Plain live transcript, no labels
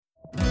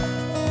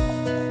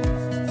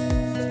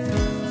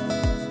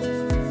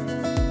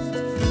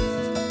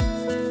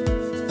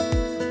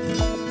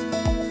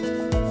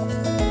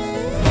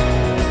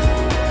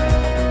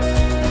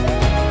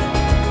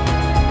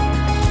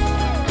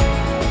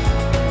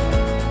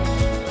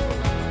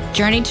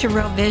Journey to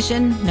Real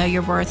Vision, Know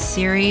Your Worth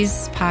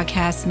series,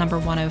 podcast number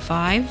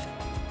 105,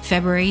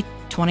 February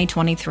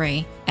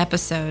 2023,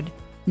 episode,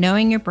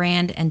 Knowing Your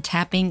Brand and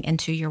Tapping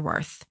into Your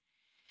Worth.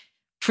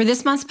 For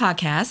this month's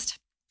podcast,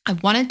 I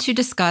wanted to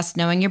discuss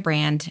knowing your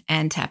brand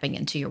and tapping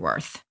into your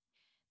worth.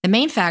 The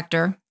main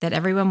factor that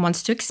everyone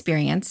wants to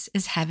experience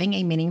is having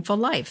a meaningful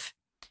life.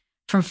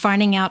 From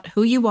finding out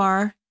who you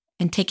are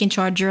and taking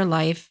charge of your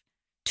life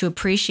to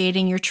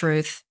appreciating your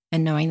truth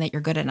and knowing that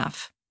you're good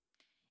enough.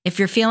 If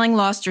you're feeling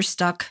lost or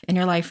stuck in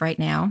your life right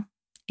now,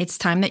 it's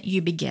time that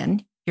you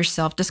begin your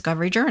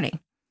self-discovery journey.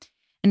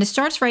 And it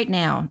starts right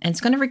now, and it's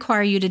going to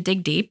require you to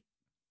dig deep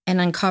and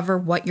uncover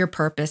what your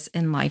purpose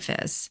in life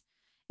is.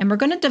 And we're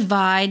going to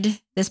divide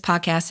this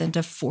podcast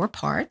into 4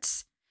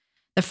 parts.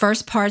 The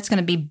first part is going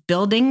to be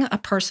building a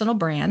personal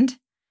brand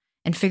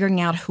and figuring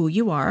out who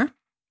you are.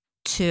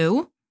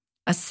 2,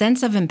 a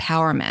sense of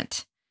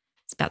empowerment.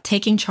 It's about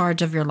taking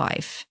charge of your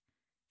life.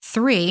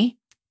 3,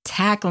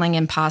 tackling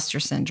imposter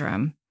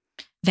syndrome,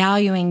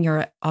 valuing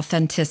your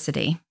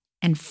authenticity.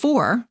 And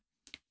 4,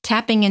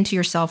 tapping into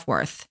your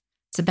self-worth.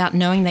 It's about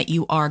knowing that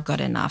you are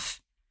good enough.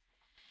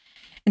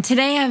 And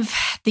today I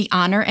have the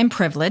honor and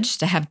privilege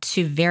to have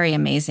 2 very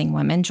amazing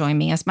women join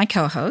me as my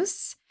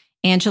co-hosts,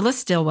 Angela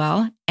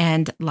Stillwell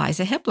and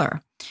Liza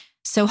Hibbler.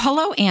 So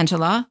hello,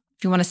 Angela.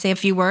 If you want to say a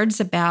few words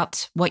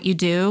about what you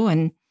do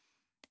and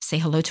say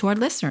hello to our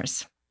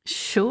listeners.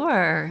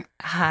 Sure.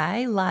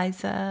 Hi,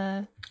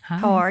 Liza. Hi.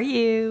 How are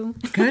you?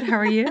 Good. How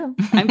are you?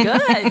 I'm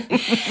good.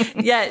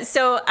 Yeah.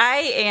 So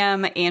I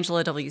am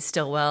Angela W.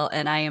 Stillwell,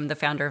 and I am the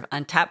founder of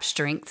Untapped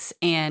Strengths,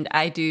 and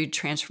I do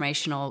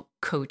transformational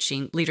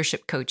coaching,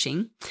 leadership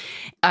coaching.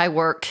 I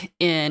work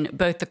in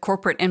both the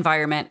corporate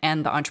environment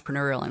and the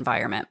entrepreneurial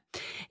environment.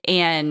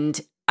 And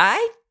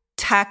I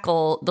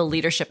tackle the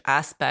leadership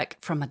aspect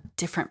from a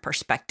different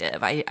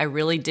perspective. I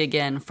really dig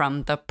in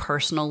from the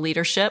personal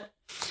leadership.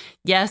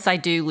 Yes, I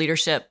do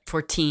leadership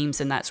for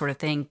teams and that sort of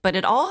thing, but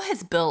it all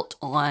has built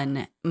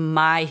on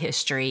my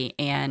history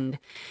and,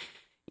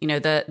 you know,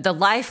 the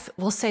life,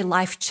 we'll say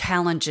life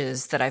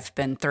challenges that I've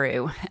been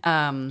through.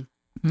 And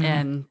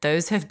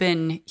those have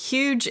been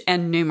huge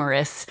and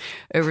numerous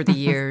over the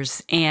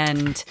years.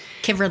 And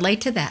Can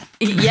relate to that.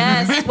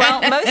 yes,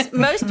 well,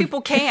 most people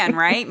can,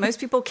 right?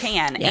 Most people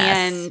can. Yes.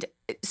 And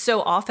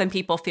so often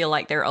people feel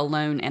like they're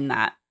alone in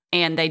that.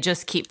 And they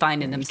just keep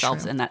finding Very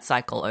themselves true. in that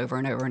cycle over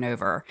and over and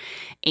over.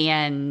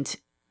 And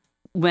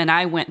when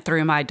I went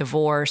through my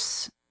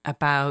divorce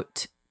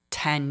about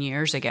 10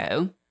 years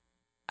ago,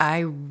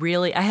 I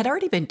had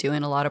already been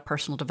doing a lot of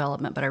personal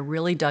development, but I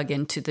really dug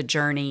into the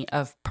journey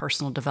of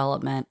personal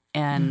development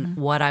and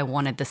what I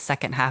wanted the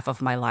second half of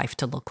my life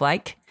to look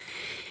like,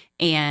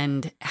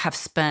 and have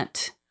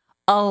spent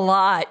a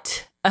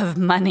lot of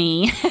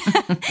money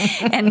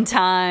and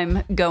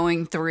time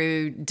going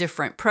through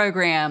different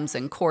programs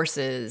and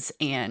courses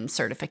and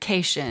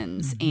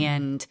certifications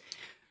and,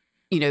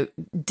 you know,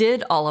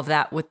 did all of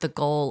that with the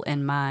goal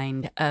in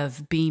mind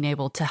of being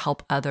able to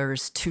help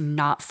others to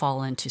not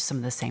fall into some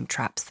of the same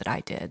traps that I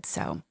did.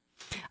 So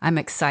I'm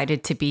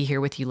excited to be here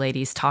with you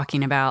ladies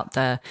talking about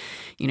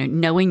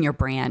knowing your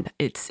brand.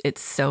 It's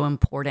so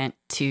important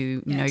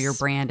to know your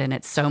brand, and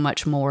it's so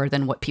much more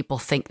than what people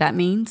think that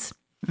means.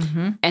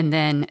 And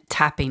then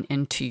tapping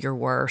into your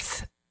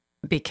worth,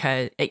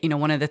 because, you know,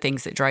 one of the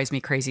things that drives me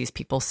crazy is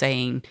people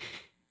saying,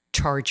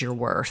 charge your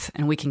worth.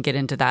 And we can get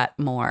into that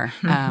more.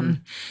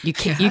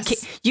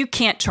 You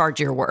can't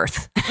charge your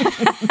worth.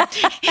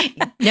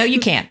 No, you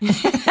can't.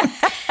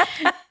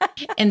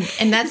 And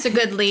that's a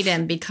good lead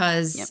in,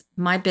 because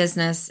my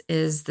business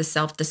is the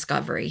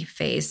self-discovery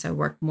phase. So I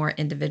work more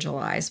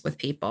individualized with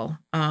people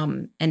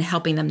and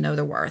helping them know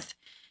their worth,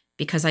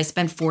 because I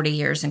spent 40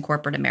 years in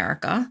corporate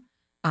America.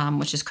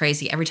 Which is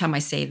crazy. Every time I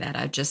say that,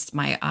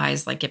 my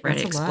eyes get ready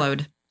to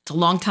explode. It's a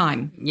long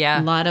time.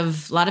 Yeah. A lot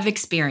of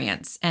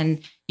experience,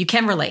 and you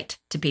can relate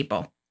to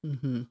people.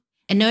 And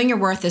knowing your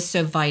worth is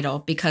so vital,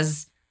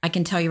 because I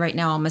can tell you right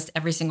now, almost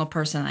every single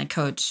person I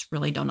coach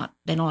really don't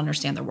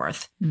understand their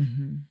worth.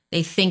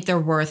 They think their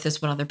worth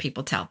is what other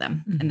people tell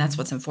them. And that's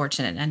what's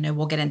unfortunate. I know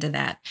we'll get into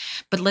that,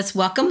 but let's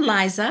welcome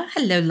Liza.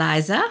 Hello,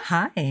 Liza.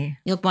 Hi.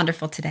 You look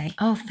wonderful today.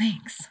 Oh,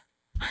 thanks.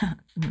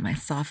 My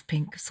soft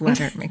pink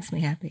sweater makes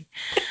me happy.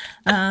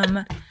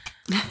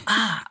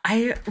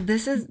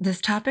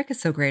 This topic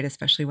is so great,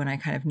 especially when I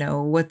kind of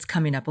know what's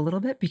coming up a little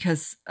bit,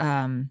 because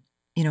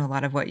you know, a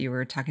lot of what you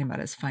were talking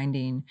about is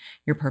finding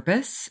your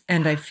purpose.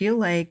 And I feel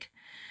like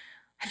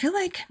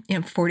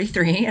I'm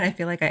 43, and I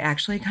feel like I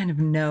actually kind of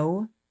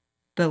know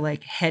the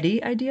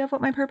heady idea of what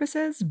my purpose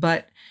is,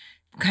 but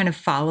kind of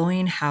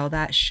following how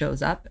that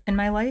shows up in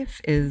my life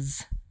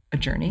is a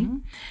journey.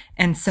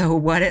 And so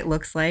what it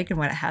looks like and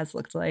what it has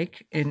looked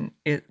like, and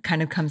it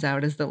kind of comes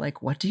out as the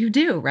what do you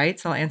do, right?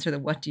 So I'll answer the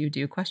what do you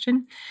do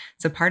question.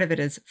 So part of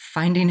it is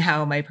finding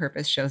how my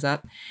purpose shows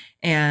up.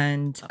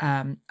 And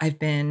I've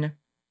been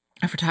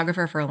a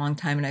photographer for a long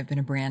time, and I've been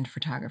a brand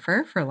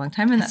photographer for a long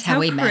time. And that's how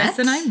we Chris met.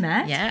 and I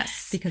met.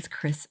 Yes. Because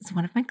Chris is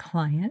one of my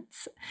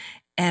clients.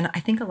 And I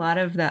think a lot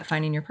of that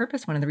finding your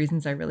purpose, one of the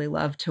reasons I really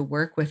love to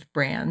work with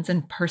brands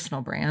and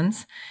personal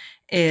brands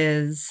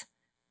is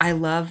I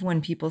love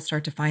when people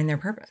start to find their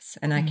purpose,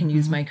 and I can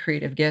use my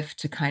creative gift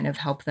to kind of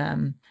help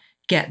them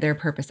get their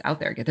purpose out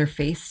there, get their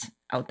face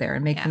out there,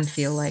 and make them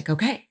feel like,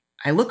 okay,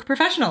 I look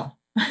professional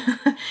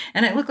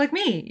and I look like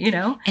me, you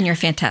know? And you're a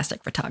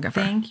fantastic photographer.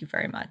 Thank you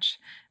very much.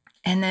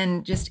 And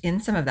then just in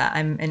some of that,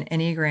 I'm an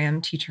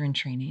Enneagram teacher in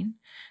training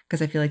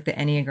because I feel like the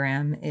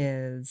Enneagram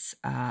is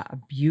a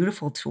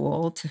beautiful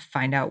tool to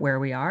find out where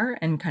we are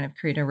and kind of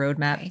create a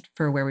roadmap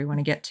for where we want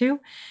to get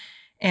to.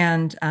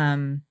 And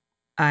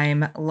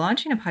I'm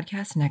launching a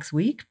podcast next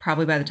week.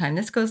 Probably by the time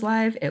this goes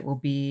live, it will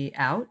be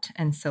out.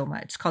 And so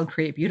much. It's called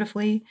Create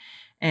Beautifully.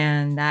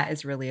 And that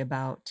is really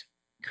about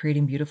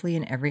creating beautifully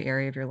in every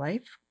area of your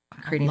life,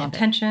 creating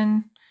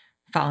intention,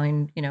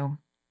 following, you know,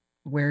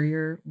 where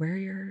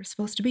you're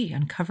supposed to be,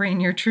 uncovering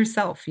your true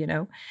self, you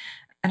know?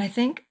 And I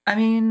think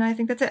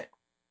that's it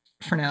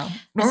for now.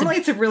 Normally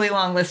it's a really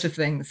long list of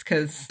things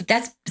because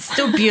that's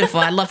still beautiful.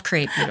 I love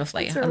Create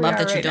Beautifully. I love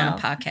that you're doing a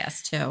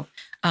podcast too.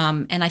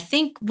 And I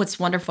think what's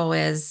wonderful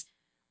is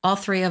all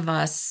three of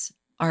us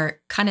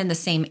are kind of in the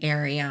same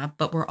area,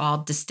 but we're all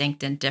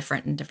distinct and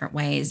different in different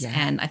ways. Yeah.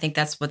 And I think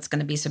that's what's going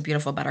to be so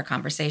beautiful about our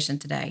conversation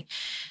today.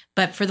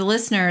 But for the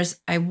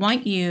listeners, I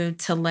want you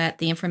to let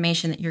the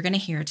information that you're going to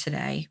hear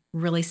today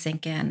really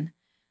sink in.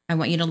 I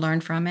want you to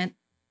learn from it.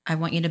 I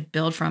want you to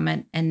build from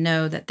it and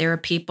know that there are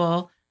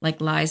people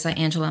like Liza,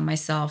 Angela, and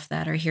myself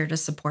that are here to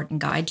support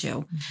and guide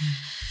you. Mm-hmm.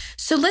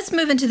 So let's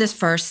move into this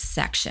first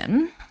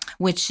section,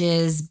 which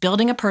is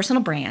building a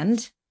personal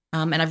brand.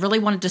 And I really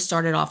wanted to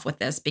start it off with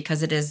this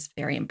because it is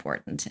very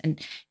important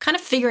and kind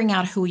of figuring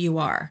out who you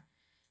are.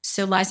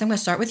 So Liza, I'm going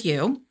to start with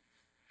you.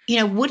 You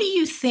know, what do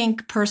you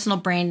think personal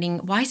branding,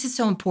 why is it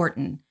so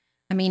important?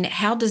 I mean,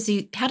 how do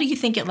you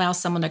think it allows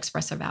someone to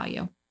express their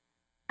value?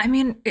 I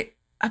mean,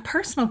 a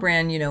personal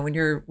brand, you know,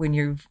 when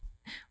you've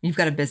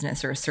got a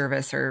business or a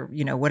service or,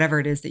 you know,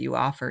 whatever it is that you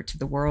offer to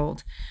the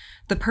world,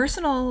 the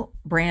personal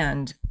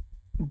brand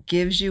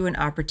gives you an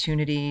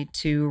opportunity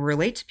to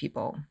relate to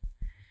people,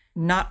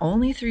 not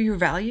only through your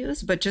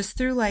values, but just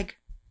through like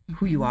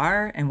who you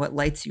are and what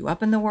lights you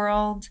up in the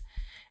world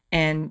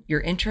and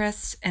your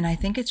interests. And I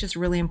think it's just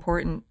really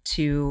important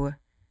to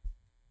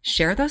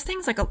share those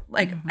things. Like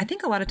I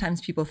think a lot of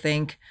times people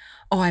think,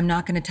 oh, I'm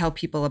not going to tell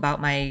people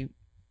about my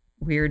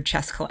weird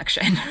chess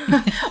collection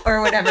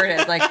or whatever it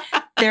is. Like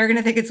they're going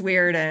to think it's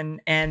weird and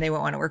they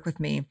won't want to work with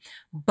me.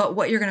 But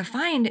what you're going to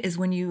find is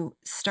when you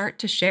start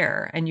to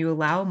share and you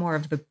allow more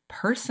of the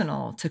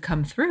personal to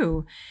come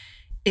through,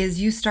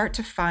 is you start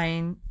to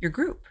find your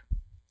group.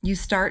 You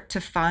start to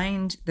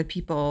find the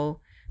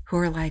people who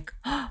are like,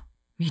 oh,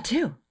 me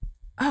too.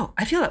 Oh,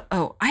 I feel it.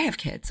 Oh, I have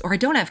kids, or I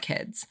don't have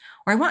kids,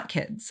 or I want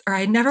kids, or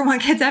I never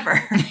want kids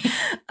ever.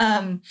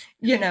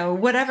 You know,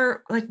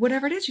 whatever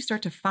it is, you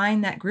start to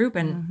find that group.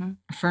 And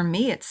for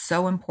me, it's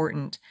so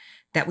important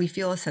that we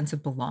feel a sense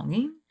of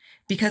belonging,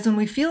 because when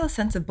we feel a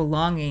sense of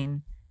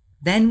belonging,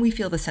 then we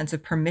feel the sense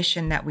of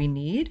permission that we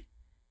need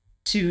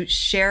to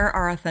share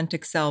our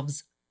authentic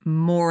selves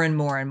more and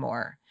more and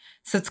more.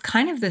 So it's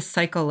kind of this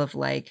cycle of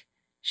like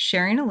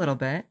sharing a little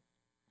bit,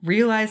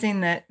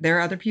 realizing that there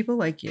are other people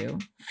like you,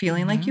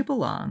 feeling like you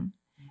belong.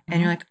 And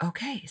you're like,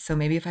 okay, so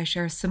maybe if I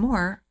share some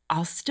more,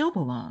 I'll still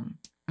belong.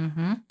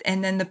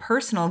 And then the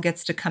personal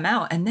gets to come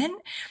out. And then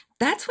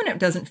that's when it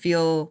doesn't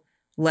feel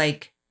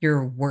like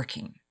you're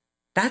working.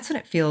 That's when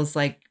it feels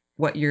like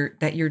that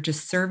you're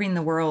just serving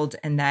the world,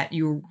 and that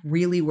you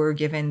really were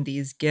given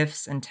these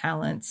gifts and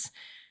talents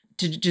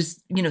to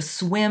just, you know,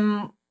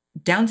 swim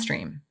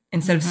downstream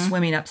instead of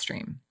swimming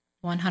upstream.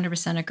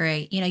 100%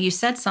 agree. You know, you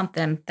said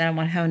something that I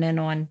want to hone in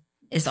on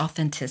is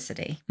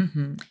authenticity,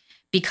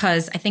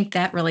 because I think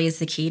that really is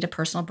the key to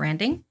personal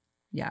branding.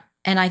 Yeah.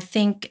 And I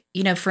think,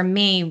 you know, for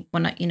me,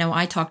 when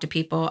I talk to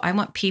people, I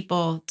want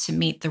people to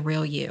meet the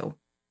real you,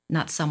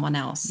 not someone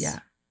else. Yeah.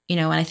 You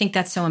know, and I think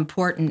that's so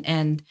important.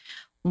 And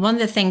one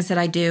of the things that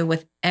I do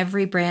with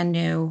every brand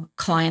new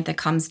client that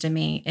comes to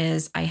me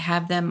is I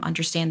have them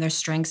understand their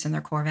strengths and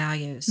their core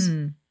values,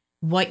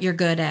 what you're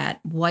good at,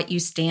 what you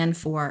stand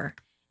for.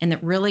 And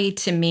it really,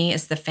 to me,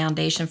 is the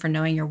foundation for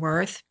knowing your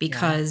worth,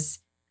 because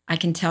I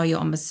can tell you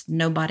almost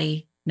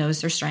nobody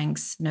knows their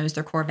strengths, knows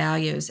their core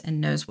values,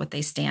 and knows what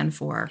they stand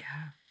for.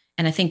 Yeah.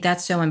 And I think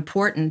that's so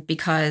important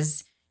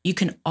because you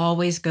can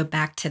always go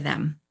back to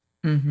them.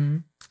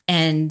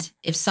 And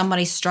if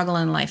somebody's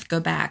struggling in life, go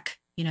back.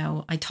 You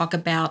know, I talk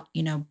about,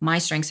 you know, my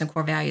strengths and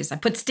core values. I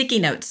put sticky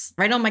notes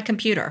right on my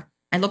computer.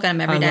 I look at them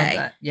every day. Love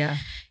that. Yeah.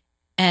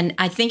 And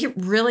I think it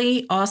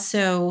really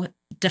also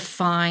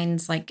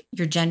defines like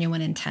your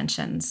genuine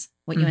intentions,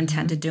 what you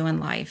intend to do in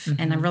life.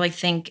 And I really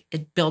think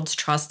it builds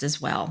trust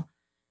as well.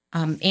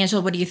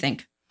 Angela, what do you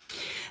think?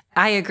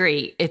 I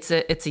agree. It's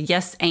a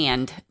yes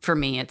and for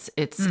me. It's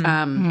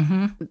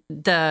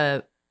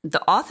the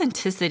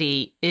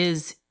authenticity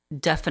is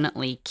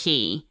definitely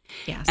key.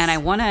 Yes. And I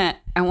want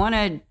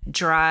to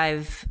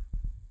drive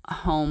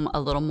home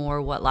a little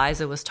more what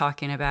Liza was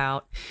talking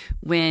about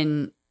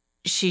when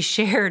she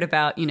shared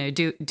about,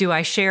 do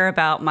I share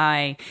about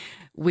my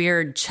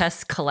weird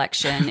chess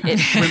collection?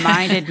 It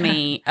reminded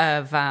me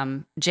of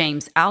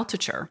James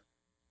Altucher.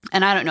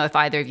 And I don't know if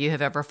either of you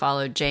have ever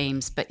followed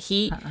James, but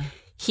he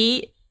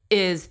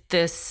is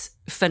this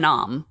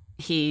phenom.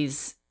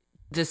 He's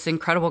this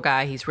incredible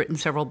guy. He's written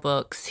several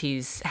books.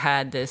 He's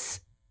had this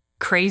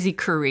crazy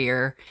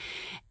career,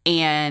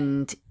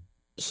 and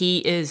he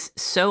is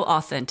so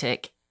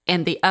authentic.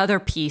 And the other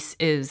piece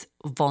is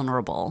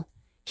vulnerable.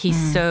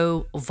 He's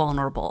so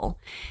vulnerable.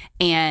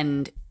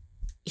 And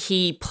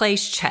he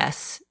plays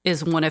chess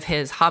is one of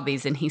his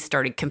hobbies, and he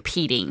started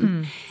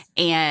competing.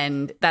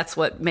 And that's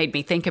what made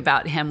me think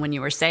about him when you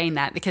were saying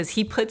that, because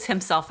he puts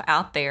himself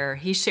out there.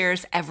 He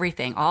shares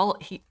everything,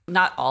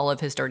 not all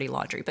of his dirty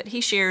laundry, but he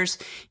shares,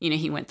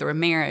 he went through a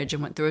marriage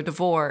and went through a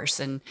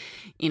divorce, and,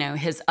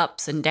 his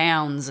ups and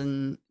downs,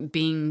 and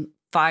being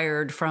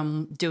fired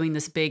from doing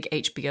this big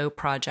HBO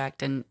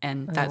project and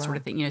that sort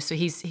of thing. So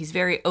he's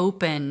very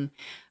open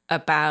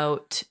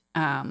about,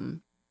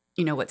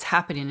 what's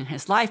happening in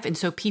his life. And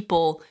so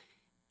people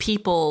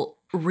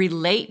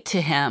relate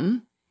to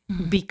him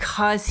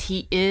because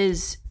he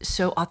is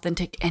so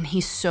authentic and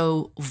he's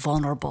so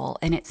vulnerable.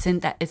 And it's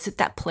at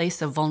that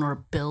place of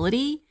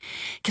vulnerability.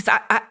 Because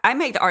I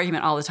make the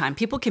argument all the time.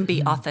 People can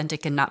be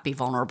authentic and not be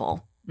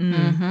vulnerable.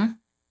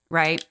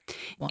 Right?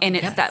 Well, and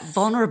it's that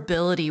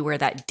vulnerability where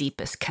that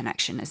deepest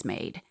connection is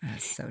made.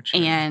 That's so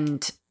true.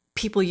 And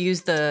people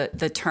use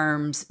the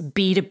terms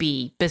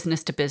B2B,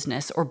 business to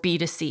business, or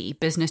B2C,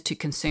 business to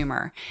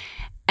consumer.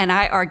 And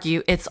I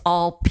argue it's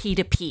all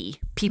P2P,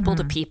 people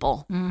to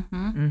people.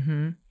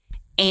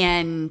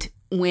 And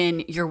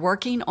when you're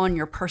working on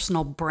your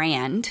personal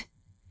brand,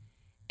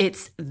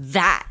 it's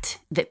that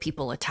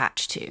people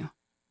attach to.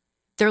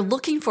 They're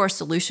looking for a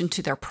solution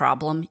to their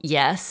problem,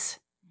 yes,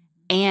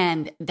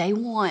 and they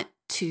want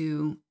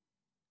to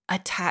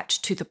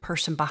attach to the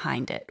person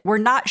behind it. We're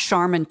not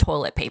Charmin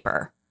toilet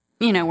paper.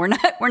 We're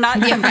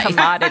not some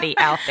commodity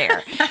out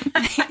there.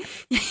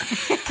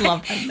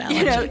 Love that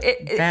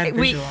analogy. Bad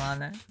visual on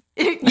that.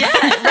 Yeah,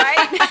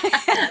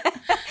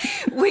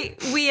 right.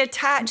 We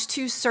attach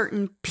to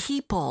certain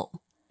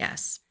people.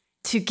 Yes.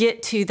 To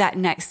get to that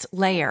next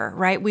layer,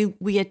 right?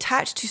 We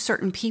attach to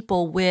certain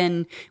people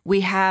when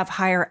we have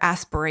higher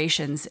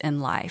aspirations in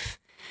life.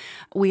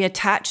 We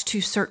attach to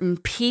certain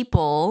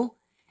people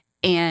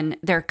and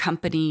their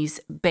companies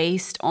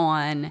based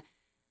on,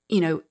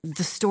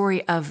 the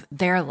story of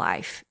their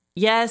life.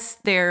 Yes,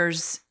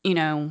 there's,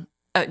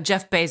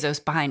 Jeff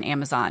Bezos behind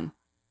Amazon.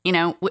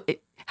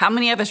 How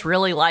many of us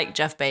really like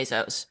Jeff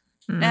Bezos?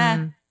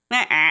 Wah,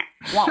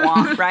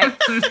 wah, right?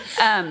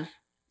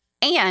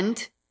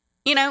 And,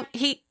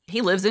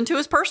 he lives into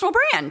his personal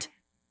brand.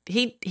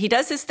 He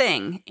does his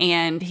thing,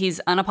 and he's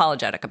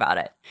unapologetic about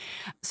it.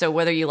 So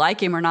whether you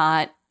like him or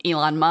not,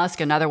 Elon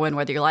Musk, another one,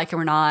 whether you like him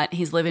or not,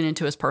 he's living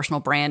into his personal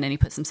brand, and he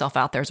puts himself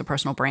out there as a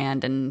personal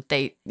brand. And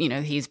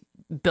he's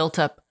built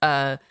up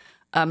a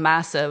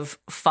massive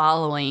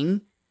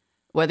following,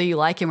 whether you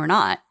like him or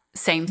not.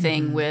 Same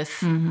thing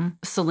with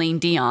Celine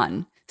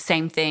Dion.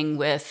 Same thing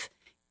with,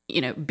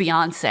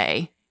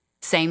 Beyonce.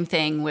 Same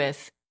thing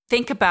with,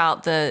 think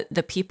about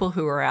the people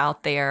who are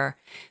out there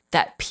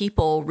that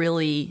people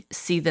really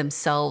see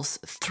themselves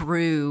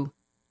through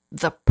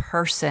the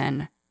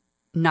person,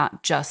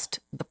 not just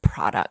the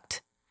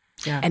product.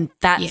 Yeah. And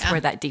that's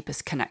where that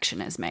deepest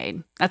connection is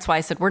made. That's why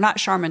I said we're not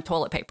Charmin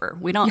toilet paper.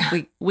 We don't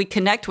we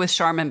connect with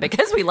Charmin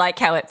because we like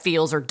how it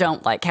feels or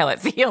don't like how it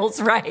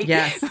feels, right?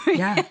 Yes.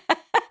 Yeah.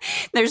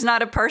 There's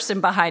not a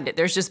person behind it.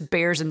 There's just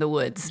bears in the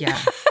woods.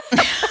 Yeah.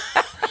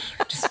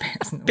 Just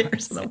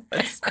bears in the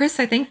woods. Chris,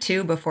 I think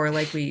too, before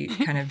we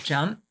kind of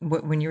jump,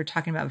 when you were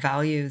talking about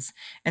values,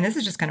 and this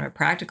is just kind of a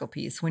practical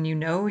piece, when you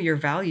know your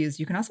values,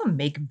 you can also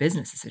make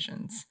business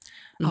decisions.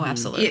 Oh,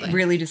 absolutely. It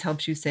really just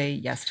helps you say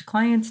yes to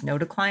clients, no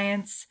to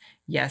clients,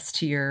 yes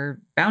to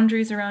your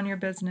boundaries around your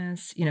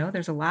business.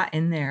 There's a lot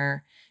in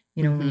there.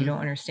 When you don't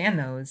understand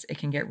those, it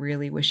can get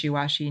really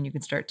wishy-washy, and you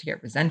can start to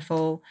get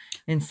resentful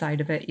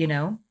inside of it,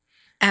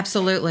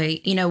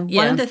 Absolutely.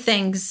 One of the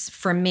things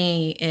for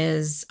me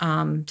is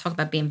talk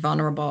about being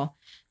vulnerable.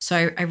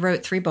 So I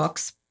wrote 3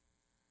 books,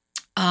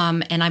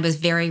 and I was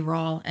very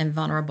raw and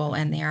vulnerable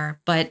in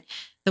there. But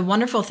the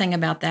wonderful thing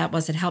about that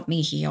was it helped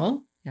me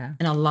heal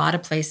in a lot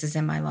of places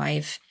in my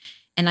life.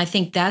 And I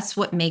think that's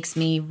what makes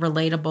me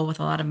relatable with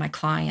a lot of my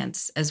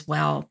clients as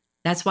well.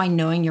 That's why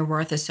knowing your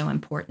worth is so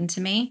important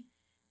to me,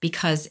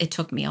 because it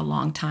took me a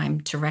long time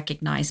to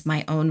recognize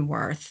my own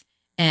worth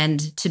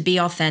and to be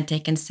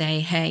authentic and say,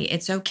 hey,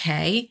 it's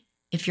okay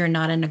if you're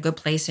not in a good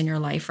place in your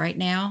life right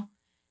now.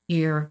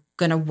 You're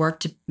going to work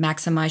to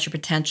maximize your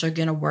potential. You're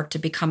going to work to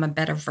become a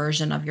better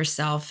version of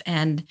yourself.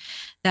 And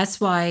that's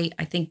why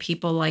I think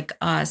people like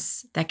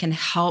us that can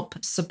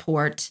help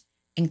support,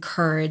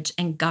 encourage,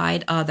 and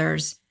guide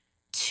others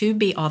to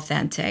be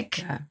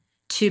authentic,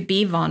 to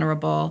be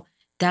vulnerable,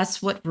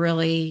 that's what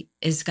really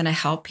is going to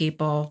help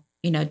people,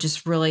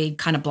 just really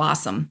kind of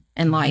blossom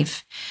in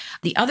life.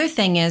 The other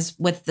thing is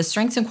with the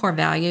strengths and core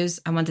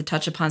values, I want to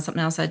touch upon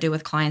something else I do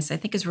with clients I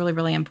think is really,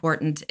 really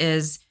important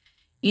is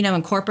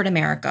in corporate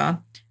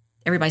America,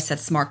 everybody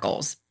sets SMART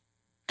goals.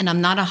 And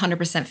I'm not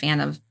 100% fan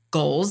of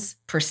goals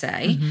per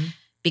se,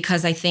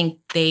 because I think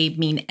they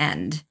mean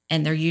end,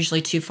 and they're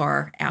usually too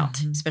far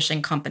out, especially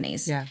in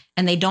companies. Yeah.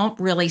 And they don't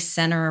really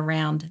center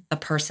around the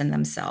person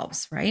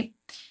themselves, right?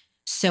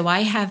 So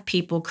I have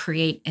people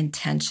create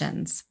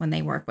intentions when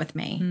they work with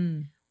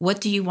me.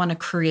 What do you want to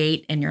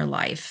create in your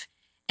life?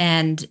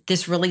 And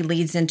this really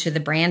leads into the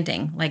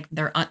branding. Like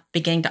they're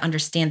beginning to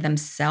understand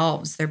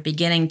themselves. They're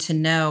beginning to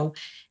know,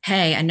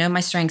 hey, I know my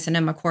strengths, I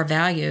know my core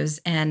values,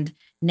 and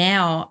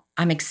now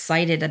I'm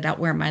excited about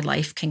where my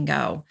life can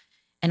go.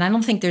 And I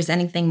don't think there's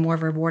anything more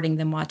rewarding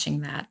than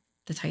watching that,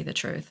 to tell you the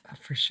truth.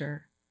 For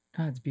sure.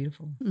 Oh, it's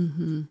beautiful.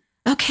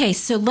 Okay,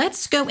 so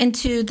let's go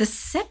into the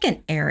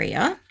second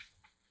area.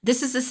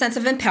 This is a sense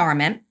of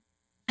empowerment,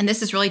 and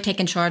this is really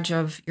taking charge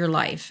of your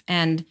life.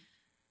 And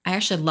I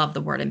actually love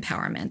the word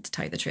empowerment, to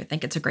tell you the truth. I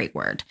think it's a great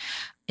word.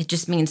 It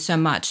just means so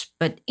much.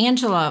 But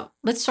Angela,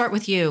 let's start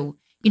with you.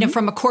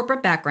 From a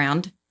corporate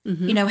background,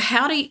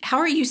 how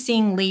are you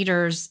seeing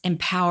leaders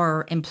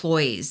empower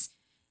employees,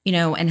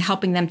 and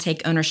helping them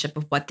take ownership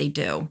of what they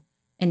do?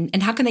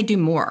 And how can they do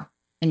more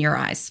in your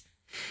eyes?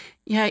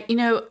 Yeah,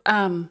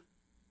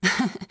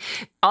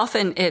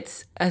 often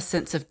it's a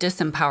sense of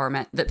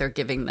disempowerment that they're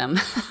giving them.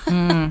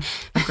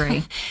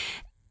 Agree.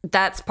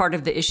 That's part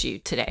of the issue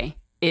today,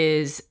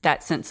 is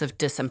that sense of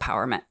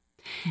disempowerment.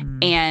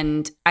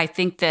 And I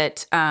think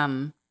that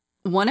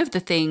one of the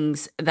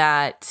things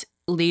that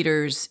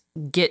leaders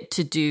get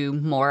to do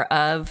more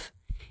of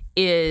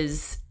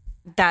is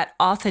that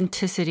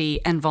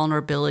authenticity and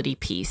vulnerability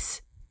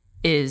piece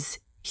is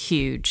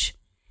huge.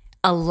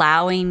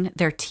 Allowing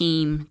their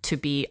team to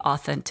be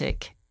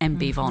authentic and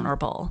be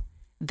vulnerable,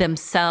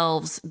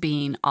 themselves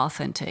being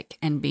authentic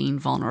and being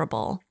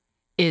vulnerable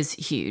is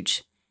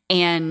huge.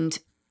 And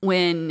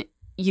when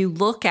you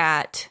look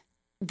at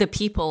the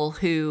people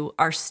who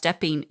are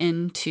stepping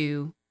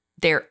into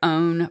their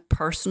own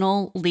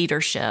personal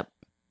leadership,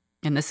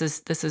 and this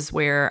is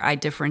where I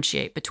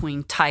differentiate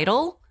between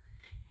title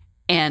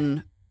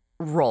and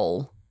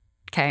role,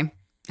 okay?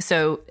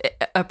 So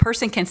a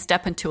person can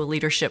step into a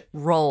leadership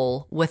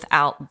role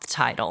without the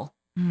title.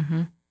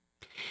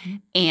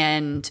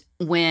 And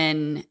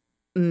when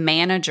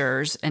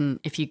managers, and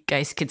if you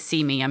guys could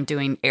see me, I'm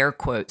doing air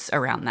quotes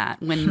around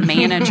that. When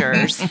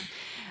managers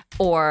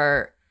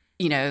or,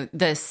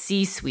 the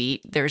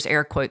C-suite, there's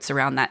air quotes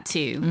around that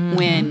too.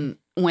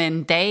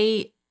 When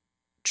they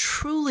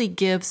truly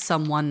give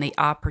someone the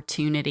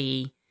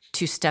opportunity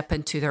to step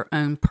into their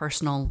own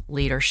personal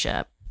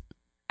leadership,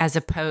 as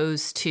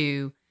opposed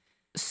to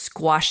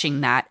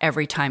squashing that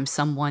every time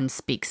someone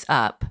speaks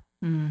up,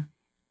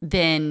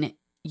 then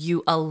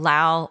you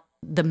allow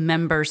the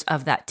members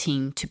of that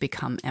team to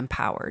become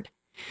empowered.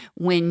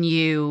 When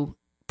you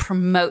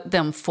promote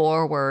them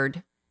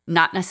forward,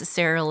 not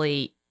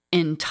necessarily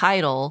in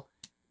title,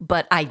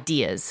 but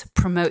ideas,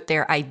 promote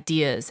their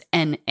ideas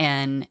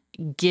and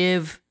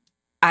give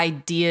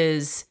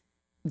ideas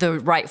the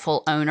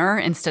rightful owner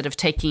instead of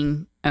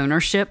taking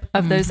ownership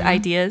of those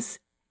ideas.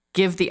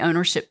 Give the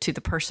ownership to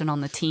the person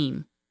on the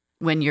team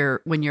when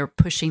you're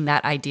pushing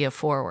that idea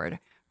forward,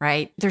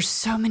 right? There's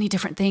so many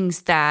different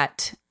things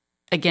that,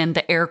 again,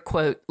 the air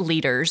quote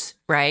leaders,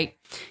 right,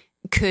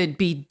 could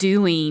be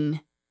doing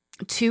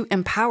to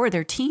empower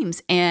their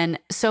teams. And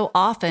so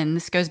often,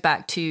 this goes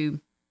back to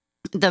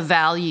the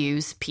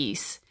values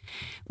piece.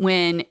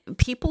 When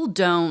people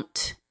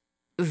don't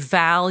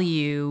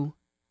value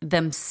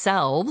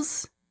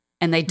themselves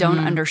and they don't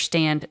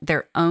understand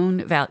their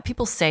own value,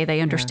 people say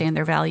they understand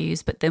their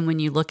values, but then when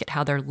you look at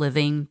how they're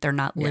living, they're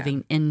not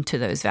living into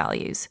those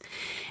values.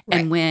 Right.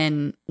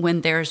 And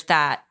when there's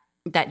that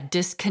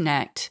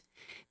disconnect,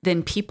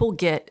 then people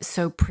get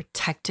so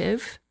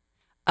protective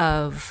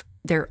of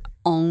their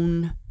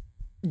own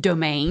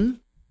domain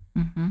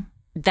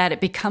that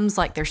it becomes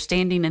like they're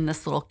standing in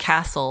this little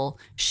castle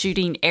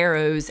shooting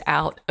arrows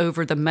out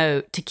over the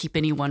moat to keep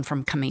anyone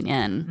from coming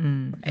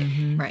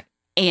in. Right.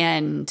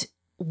 And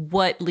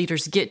what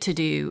leaders get to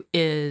do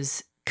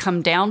is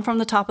come down from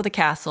the top of the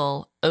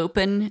castle,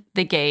 open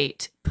the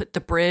gate, put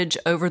the bridge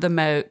over the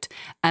moat,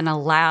 and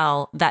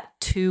allow that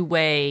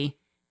two-way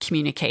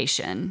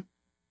communication.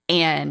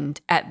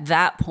 And at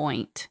that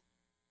point,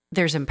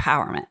 there's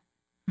empowerment.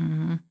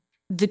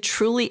 The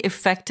truly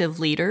effective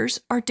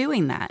leaders are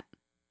doing that.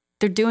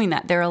 They're doing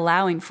that. They're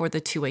allowing for the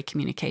two-way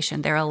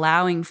communication. They're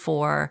allowing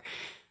for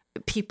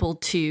people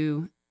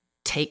to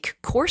take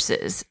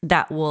courses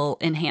that will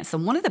enhance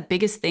them. One of the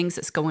biggest things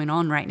that's going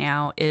on right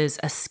now is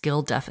a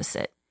skill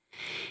deficit.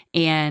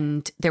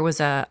 And there was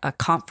a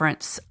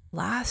conference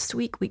last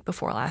week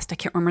before last, I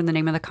can't remember the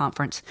name of the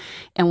conference.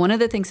 And one of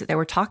the things that they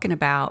were talking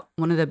about,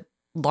 one of the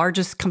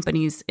largest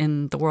companies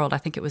in the world, I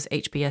think it was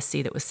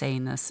HBSC that was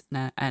saying this,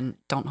 and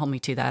don't hold me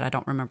to that. I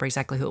don't remember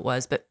exactly who it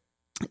was, but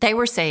they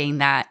were saying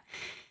that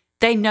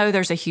they know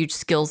there's a huge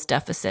skills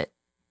deficit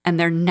and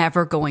they're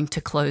never going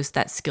to close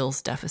that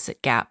skills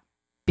deficit gap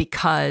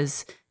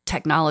because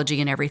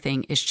technology and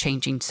everything is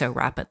changing so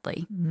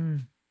rapidly.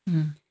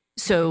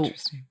 So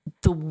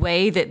the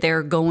way that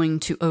they're going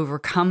to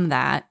overcome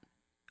that,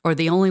 or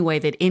the only way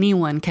that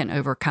anyone can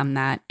overcome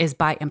that, is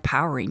by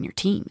empowering your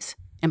teams,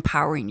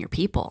 empowering your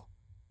people,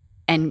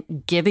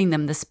 and giving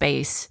them the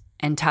space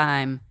and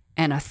time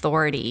and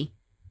authority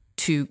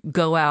to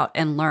go out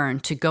and learn,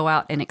 to go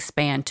out and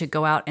expand, to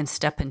go out and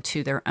step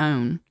into their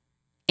own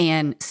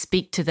and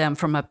speak to them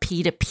from a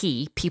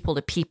P2P, people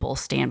to people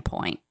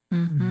standpoint,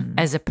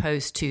 as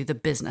opposed to the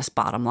business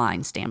bottom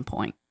line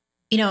standpoint.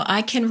 You know,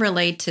 I can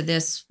relate to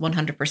this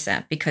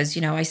 100% because,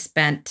 you know, I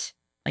spent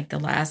like the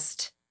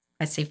last,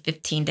 I'd say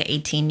 15 to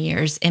 18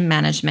 years in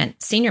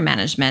management, senior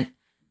management,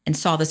 and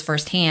saw this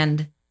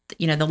firsthand,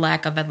 you know, the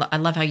lack of, I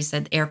love how you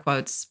said air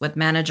quotes with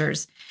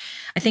managers.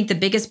 I think the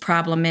biggest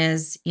problem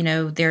is, you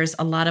know, there's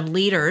a lot of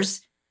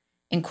leaders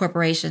in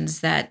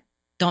corporations that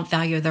don't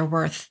value their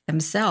worth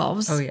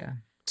themselves. Oh, yeah.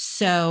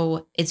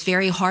 So it's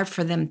very hard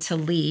for them to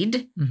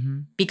lead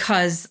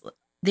because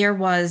there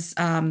was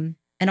an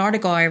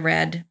article I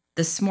read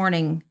this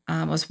morning.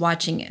 I was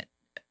watching it.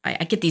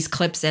 I get these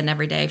clips in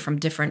every day from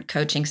different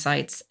coaching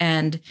sites,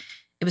 and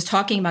it was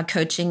talking about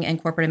coaching in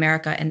corporate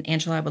America. And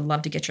Angela, I would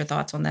love to get your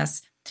thoughts on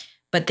this.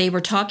 But they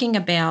were talking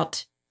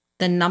about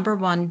the number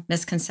one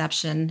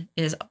misconception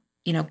is,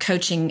 you know,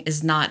 coaching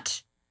is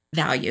not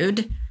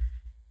valued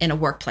in a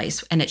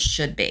workplace, and it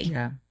should be.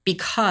 Yeah.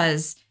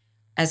 Because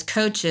as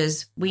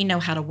coaches, we know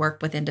how to work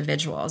with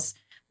individuals.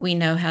 We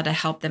know how to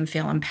help them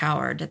feel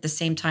empowered, at the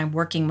same time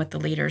working with the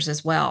leaders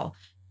as well.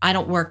 I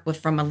don't work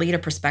from a leader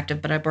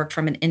perspective, but I work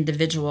from an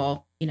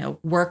individual, you know,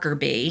 worker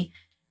bee.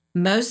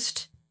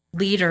 Most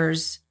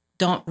leaders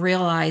don't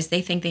realize,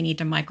 they think they need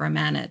to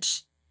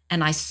micromanage.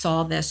 And I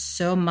saw this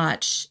so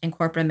much in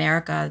corporate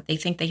America. They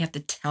think they have to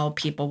tell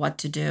people what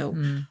to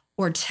do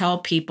or tell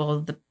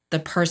people the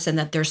person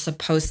that they're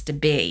supposed to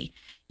be.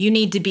 You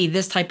need to be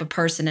this type of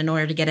person in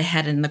order to get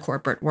ahead in the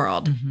corporate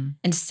world,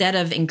 instead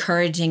of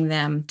encouraging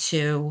them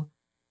to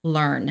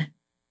learn,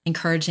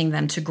 encouraging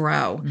them to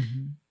grow.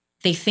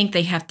 They think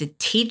they have to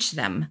teach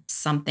them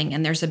something.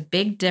 And there's a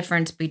big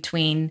difference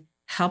between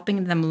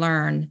helping them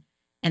learn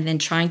and then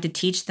trying to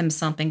teach them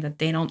something that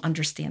they don't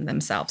understand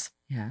themselves.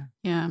 Yeah.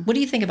 Yeah. What do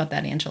you think about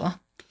that,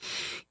 Angela?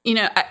 You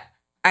know,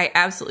 I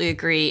absolutely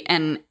agree.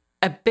 And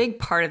a big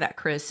part of that,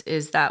 Chris,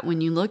 is that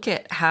when you look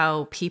at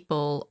how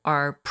people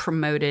are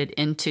promoted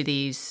into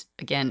these,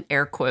 again,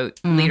 air quote,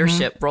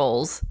 leadership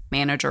roles,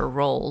 manager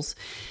roles,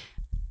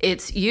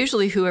 it's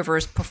usually whoever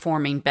is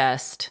performing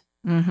best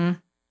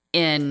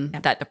in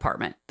that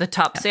department. The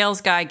top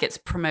sales guy gets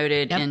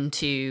promoted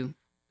into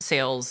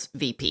sales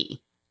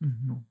VP.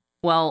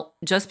 Well,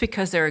 just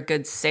because they're a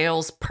good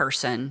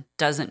salesperson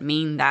doesn't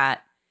mean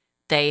that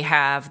they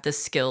have the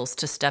skills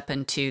to step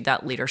into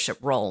that leadership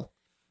role.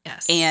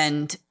 Yes.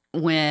 And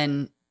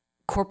when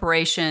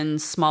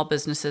corporations, small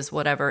businesses,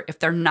 whatever, if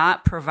they're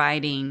not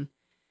providing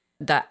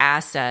the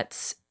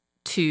assets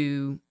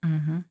to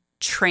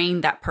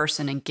train that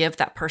person and give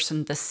that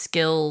person the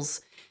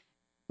skills,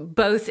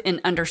 both in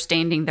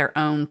understanding their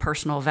own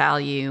personal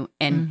value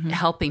and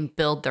helping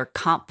build their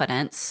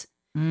confidence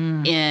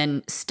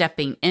in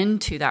stepping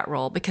into that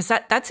role, because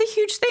that's a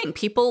huge thing.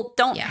 People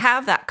don't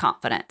have that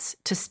confidence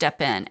to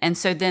step in. And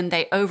so then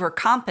they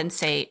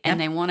overcompensate and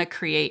they want to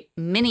create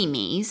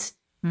mini-me's.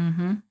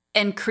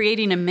 And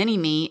creating a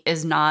mini-me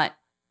is not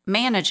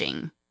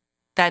managing.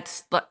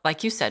 That's,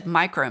 like you said,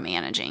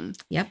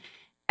 micromanaging. Yep.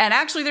 And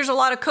actually, there's a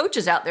lot of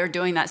coaches out there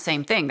doing that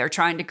same thing. They're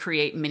trying to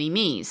create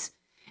mini-me's.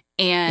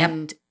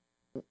 And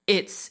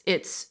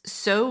it's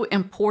so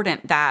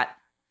important that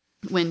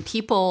when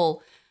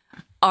people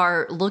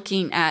are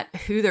looking at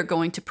who they're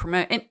going to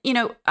promote, and, you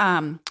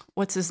know,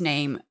 what's his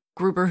name?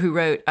 Gruber, who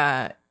wrote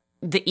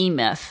The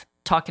E-Myth,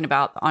 talking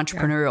about the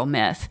entrepreneurial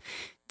myth.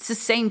 It's the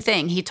same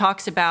thing. He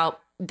talks about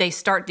they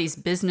start these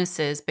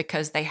businesses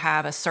because they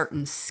have a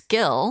certain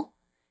skill,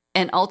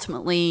 and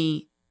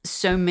ultimately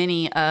so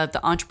many of the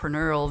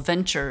entrepreneurial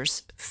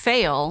ventures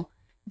fail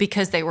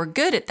because they were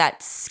good at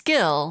that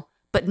skill,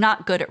 but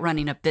not good at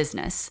running a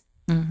business.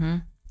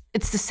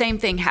 It's the same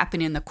thing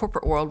happening in the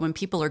corporate world when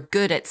people are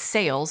good at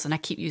sales. And I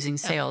keep using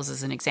sales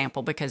as an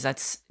example because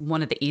that's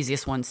one of the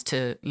easiest ones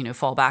to, you know,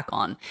 fall back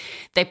on.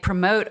 They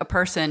promote a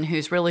person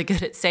who's really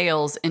good at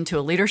sales into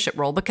a leadership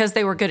role because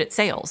they were good at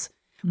sales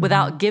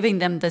without giving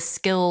them the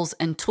skills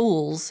and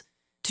tools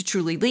to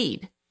truly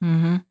lead.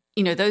 You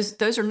know,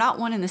 those are not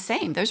one and the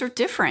same. Those are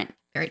different.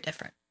 Very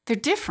different. They're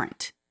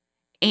different.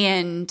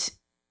 And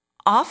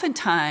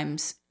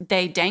oftentimes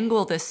they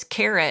dangle this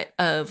carrot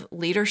of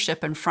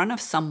leadership in front of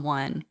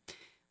someone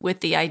with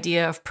the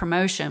idea of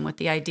promotion, with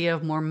the idea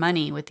of more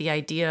money, with the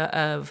idea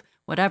of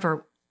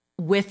whatever,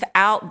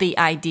 without the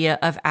idea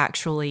of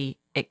actually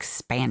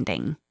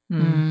expanding.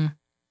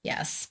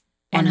 Yes.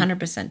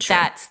 100% true.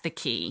 That's the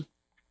key,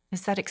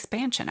 is that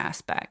expansion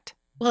aspect.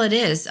 Well, it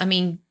is. I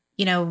mean,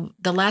 you know,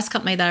 the last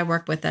company that I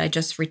worked with that I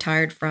just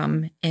retired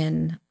from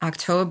in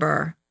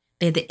October,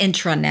 they had the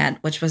intranet,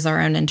 which was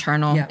our own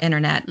internal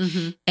internet.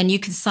 And you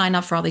could sign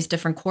up for all these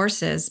different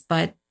courses,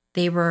 but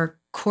they were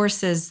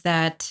courses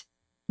that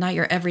not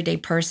your everyday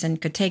person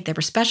could take. They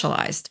were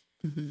specialized.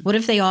 What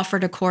if they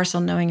offered a course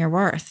on knowing your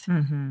worth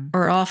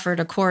or offered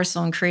a course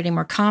on creating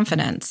more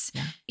confidence?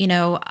 Yeah. You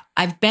know,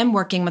 I've been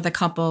working with a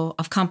couple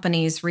of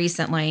companies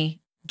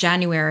recently.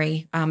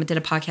 January, I did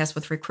a podcast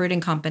with a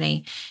recruiting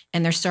company,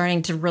 and they're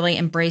starting to really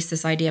embrace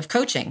this idea of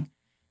coaching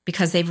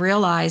because they've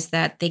realized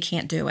that they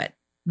can't do it,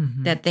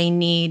 that they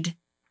need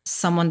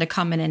someone to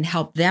come in and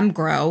help them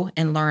grow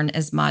and learn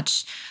as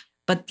much.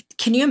 But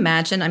can you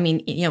imagine, I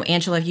mean, you know,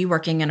 Angela, you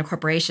working in a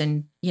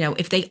corporation, you know,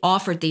 if they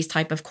offered these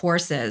type of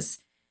courses,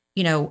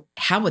 you know,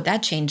 how would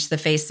that change the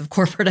face of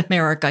corporate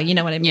America? You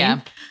know what I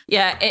mean?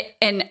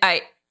 Yeah.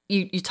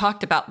 You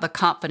talked about the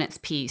confidence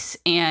piece.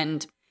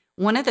 And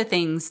one of the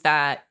things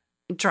that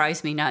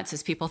drives me nuts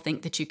is people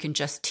think that you can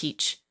just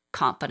teach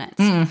confidence.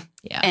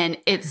 Yeah. And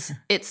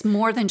it's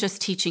more than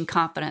just teaching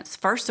confidence.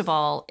 First of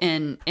all,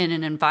 in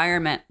an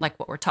environment like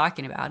what we're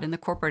talking about, in the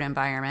corporate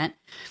environment,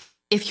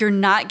 if you're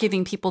not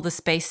giving people the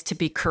space to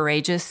be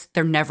courageous,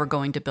 they're never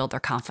going to build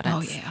their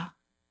confidence. Oh, yeah.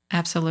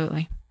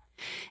 Absolutely.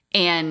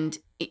 And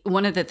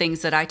one of the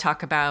things that I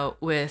talk about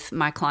with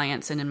my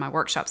clients and in my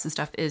workshops and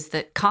stuff is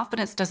that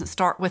confidence doesn't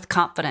start with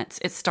confidence.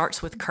 It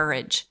starts with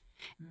courage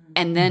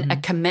and then a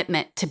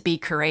commitment to be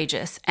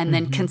courageous and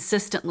then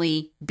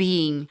consistently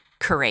being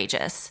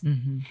courageous.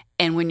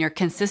 And when you're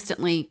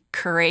consistently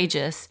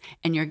courageous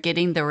and you're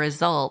getting the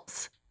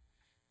results,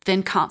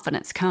 then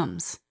confidence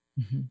comes.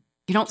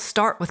 You don't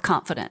start with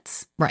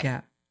confidence. Right.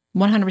 Yeah.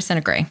 100%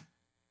 agree.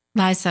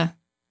 Liza,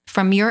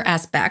 from your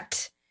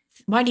aspect,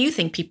 why do you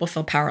think people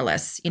feel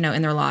powerless, you know,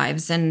 in their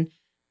lives? And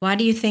why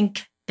do you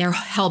think they're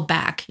held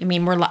back? I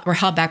mean, we're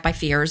held back by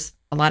fears,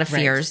 a lot of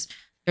fears. Right.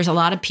 There's a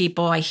lot of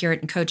people, I hear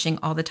it in coaching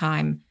all the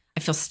time. I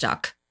feel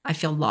stuck. I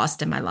feel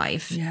lost in my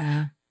life.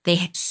 Yeah.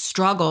 They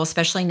struggle,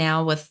 especially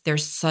now with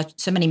there's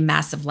so many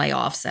massive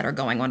layoffs that are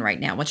going on right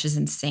now, which is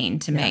insane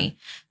to me.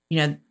 You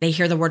know, they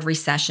hear the word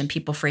recession,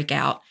 people freak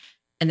out.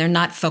 And they're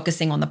not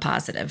focusing on the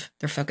positive.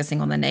 They're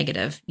focusing on the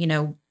negative. You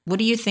know, what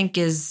do you think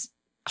is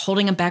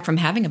holding them back from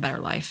having a better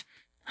life?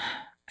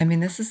 I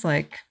mean, this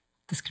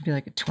could be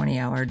like a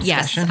 20-hour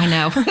discussion. Yes, I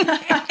know.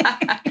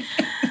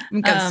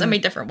 It goes so many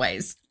different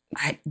ways.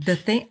 I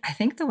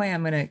think the way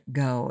I'm going to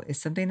go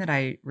is something that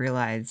I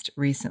realized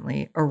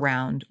recently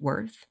around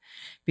worth,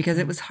 because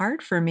it was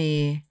hard for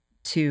me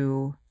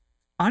to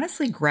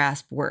honestly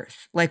grasp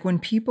worth. Like when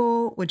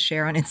people would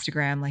share on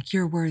Instagram, like,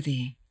 you're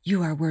worthy,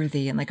 you are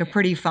worthy, and like a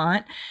pretty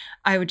font,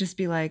 I would just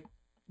be like,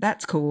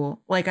 that's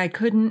cool. Like I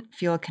couldn't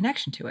feel a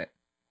connection to it.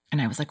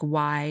 And I was like,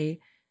 why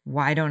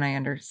don't I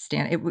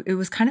understand? It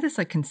was kind of this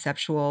like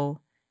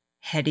conceptual,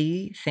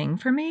 heady thing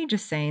for me,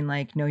 just saying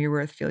like, know your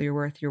worth, feel your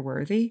worth, you're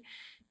worthy.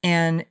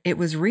 And it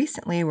was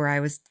recently where I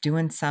was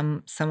doing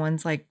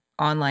someone's like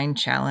online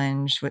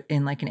challenge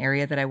in like an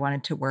area that I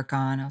wanted to work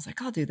on. I was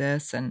like, I'll do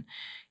this. And,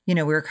 you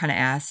know, we were kind of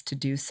asked to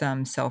do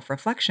some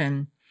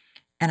self-reflection.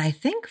 And I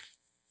think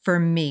for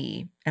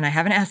me, and I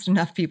haven't asked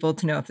enough people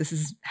to know if this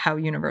is how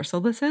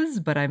universal this is,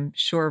 but I'm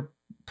sure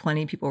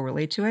plenty of people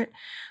relate to it.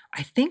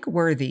 I think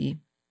worthy,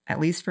 at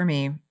least for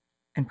me,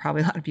 and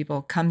probably a lot of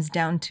people, comes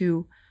down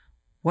to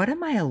what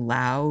am I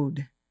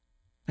allowed?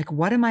 Like,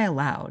 what am I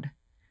allowed?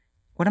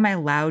 What am I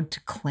allowed to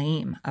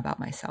claim about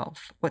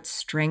myself? What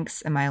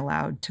strengths am I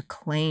allowed to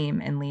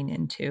claim and lean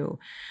into?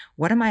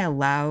 What am I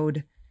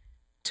allowed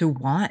to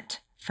want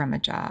from a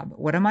job?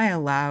 What am I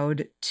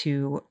allowed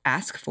to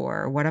ask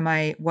for?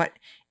 What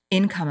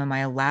income am I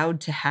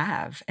allowed to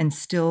have and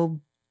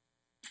still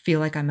feel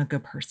like I'm a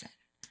good person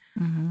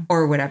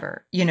or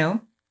whatever, you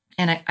know?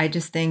 And I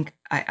just think,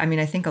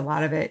 I think a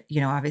lot of it, you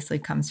know, obviously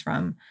comes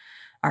from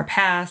our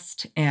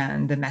past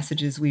and the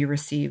messages we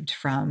received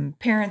from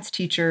parents,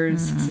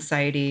 teachers,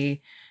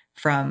 society,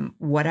 from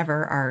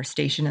whatever our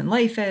station in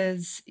life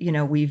is. You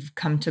know, we've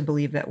come to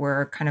believe that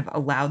we're kind of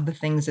allowed the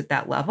things at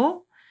that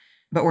level,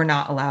 but we're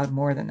not allowed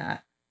more than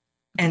that.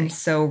 Right. And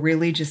so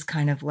really just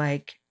kind of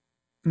like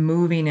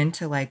moving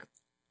into like,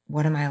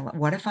 what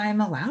if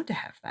I'm allowed to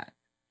have that?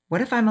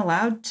 What if I'm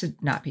allowed to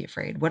not be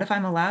afraid? What if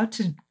I'm allowed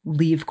to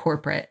leave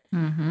corporate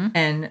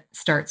and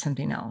start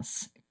something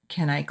else?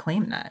 Can I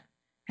claim that?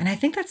 And I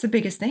think that's the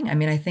biggest thing. I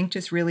mean, I think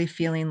just really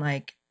feeling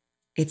like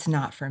it's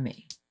not for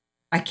me.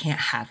 I can't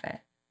have it.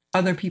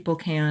 Other people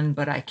can,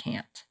 but I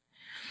can't.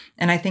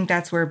 And I think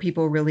that's where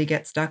people really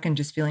get stuck and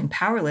just feeling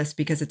powerless,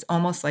 because it's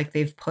almost like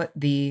they've put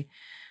the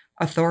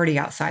authority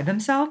outside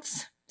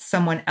themselves.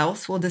 Someone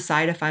else will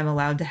decide if I'm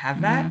allowed to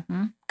have that.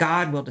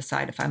 God will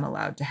decide if I'm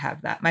allowed to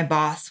have that. My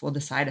boss will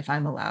decide if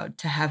I'm allowed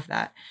to have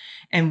that.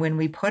 And when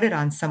we put it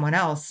on someone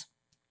else,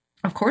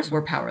 of course,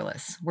 we're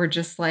powerless. We're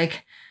just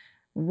like,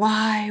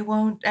 why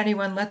won't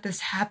anyone let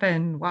this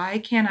happen? Why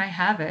can't I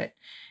have it?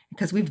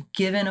 Because we've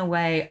given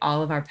away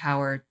all of our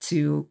power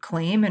to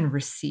claim and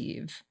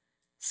receive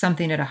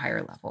something at a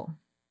higher level.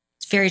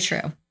 It's very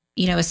true.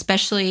 You know,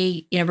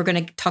 especially, you know, we're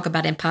going to talk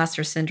about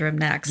imposter syndrome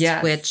next,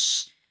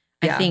 which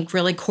I think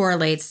really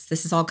correlates.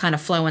 This is all kind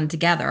of flowing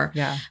together.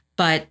 Yeah.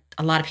 But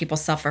a lot of people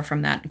suffer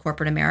from that in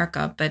corporate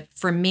America. But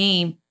for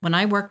me, when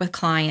I work with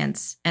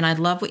clients, and I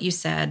love what you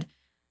said,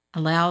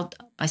 allowed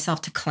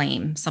myself to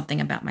claim something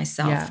about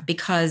myself,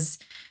 because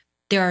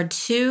There are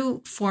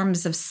two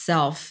forms of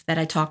self that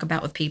I talk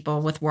about with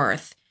people with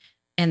worth.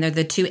 And they're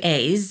the two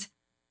A's,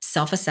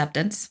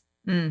 self-acceptance,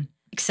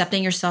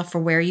 accepting yourself for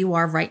where you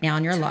are right now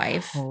in your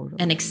life,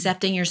 and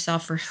accepting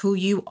yourself for who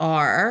you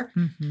are.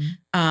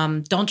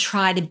 Don't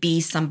try to be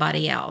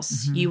somebody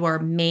else. You are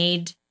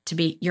made to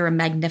be, you're a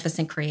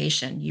magnificent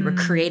creation. You were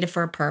created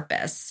for a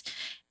purpose.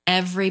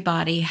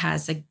 Everybody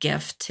has a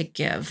gift to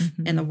give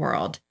in the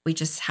world. We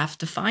just have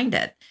to find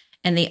it.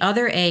 And the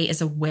other A is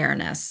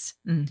awareness,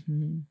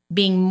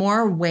 being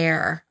more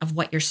aware of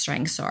what your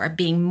strengths are,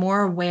 being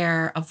more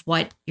aware of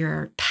what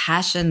your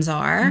passions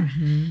are,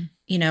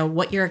 you know,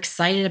 what you're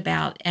excited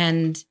about.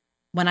 And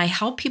when I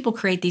help people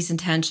create these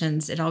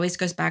intentions, it always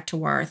goes back to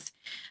worth.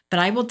 But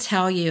I will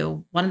tell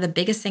you, one of the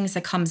biggest things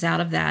that comes out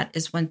of that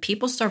is when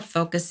people start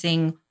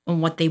focusing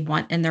on what they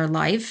want in their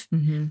life,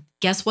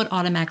 guess what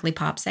automatically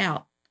pops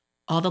out?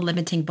 All the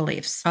limiting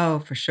beliefs. Oh,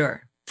 for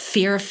sure.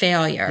 Fear of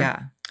failure.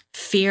 Yeah.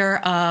 Fear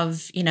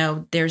of, you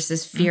know, there's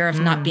this fear of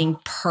not being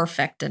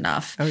perfect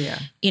enough. Oh, yeah.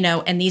 You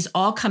know, and these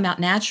all come out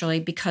naturally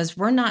because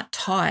we're not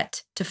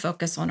taught to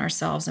focus on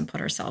ourselves and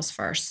put ourselves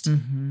first.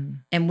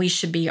 And we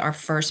should be our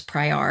first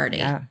priority.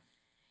 Yeah.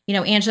 You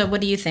know, Angela, what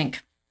do you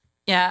think?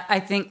 Yeah, I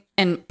think,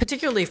 and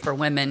particularly for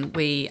women,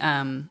 we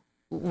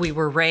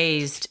were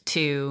raised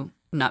to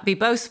not be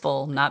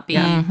boastful, not be,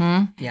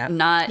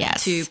 not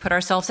to put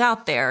ourselves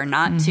out there,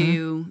 not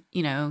to,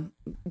 you know,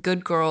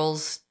 good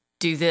girls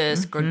do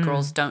this, good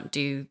girls don't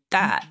do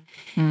that.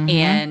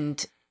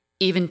 And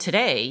even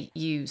today,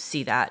 you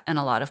see that in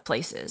a lot of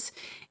places.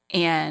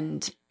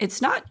 And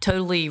it's not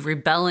totally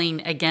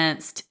rebelling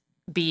against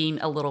being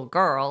a little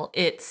girl.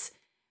 It's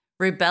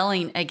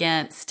rebelling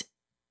against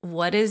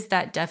what is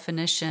that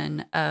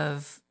definition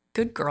of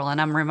good girl. And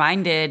I'm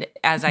reminded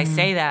as I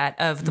say that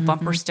of the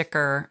bumper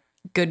sticker,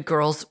 good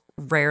girls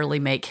rarely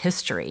make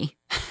history.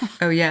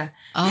 Oh, yeah.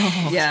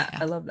 Oh, yeah.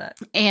 I love that.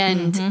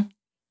 And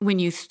when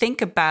you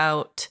think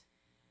about,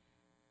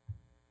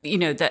 you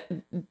know,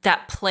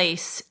 that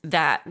place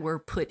that we're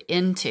put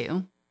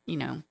into, you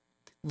know,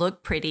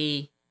 look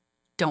pretty,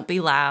 don't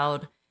be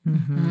loud,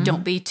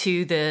 don't be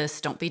too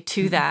this, don't be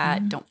too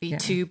that, don't be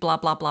too blah,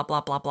 blah, blah, blah,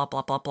 blah, blah,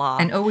 blah, blah, blah.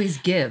 And always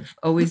give,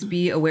 always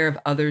be aware of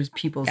others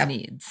people's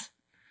needs.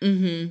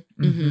 You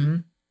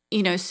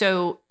know,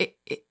 so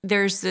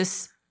there's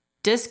this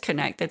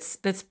disconnect that's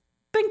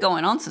been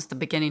going on since the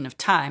beginning of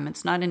time.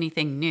 It's not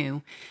anything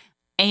new.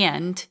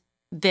 And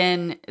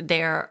then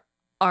there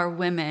are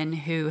women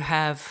who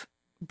have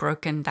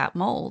broken that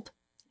mold.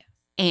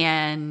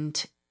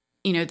 And,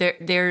 you know,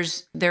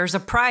 there's a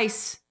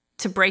price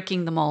to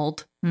breaking the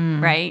mold,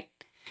 right?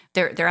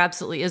 There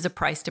absolutely is a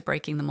price to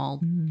breaking the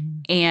mold.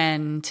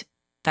 And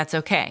that's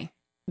okay.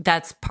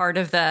 That's part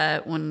of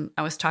when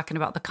I was talking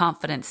about the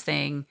confidence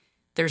thing,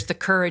 there's the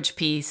courage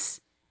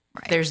piece,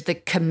 there's the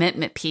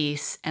commitment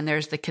piece, and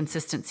there's the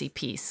consistency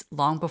piece,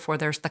 long before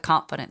there's the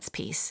confidence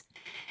piece.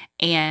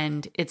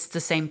 And it's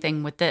the same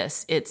thing with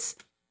this. It's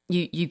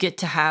you get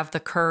to have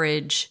the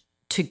courage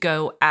to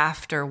go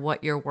after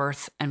what your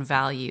worth and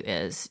value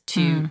is,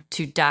 to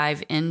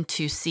dive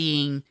into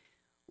seeing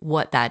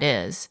what that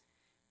is.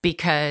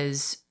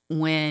 Because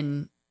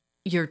when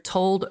you're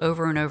told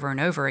over and over and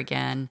over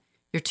again,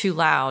 you're too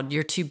loud,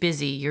 you're too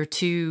busy, you're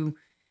too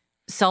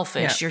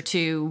selfish,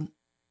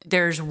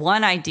 there's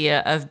one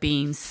idea of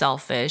being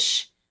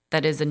selfish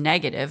that is a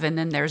negative, and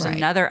then there's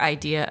another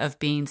idea of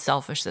being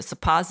selfish that's a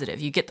positive.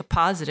 You get the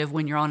positive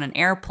when you're on an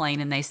airplane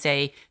and they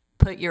say,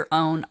 put your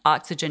own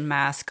oxygen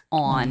mask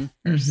on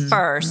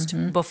first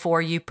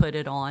before you put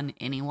it on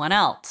anyone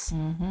else.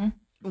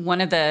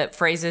 One of the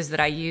phrases that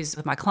I use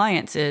with my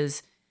clients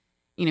is,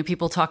 you know,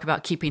 people talk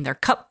about keeping their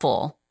cup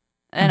full.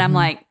 And I'm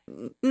like,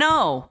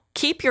 no,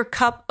 keep your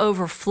cup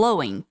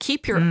overflowing.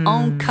 Keep your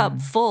own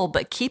cup full,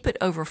 but keep it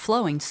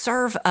overflowing.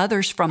 Serve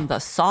others from the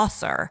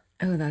saucer.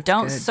 Oh, that's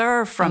Don't good.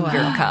 serve from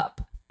your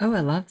cup. Oh, I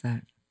love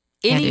that.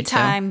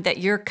 Anytime that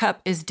your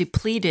cup is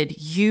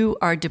depleted, you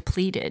are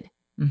depleted.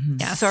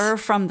 Yes.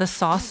 Serve from the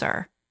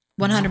saucer.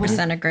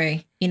 100%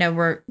 agree. You know,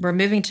 we're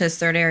moving to this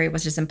third area,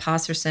 which is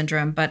imposter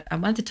syndrome. But I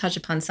wanted to touch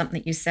upon something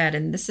that you said,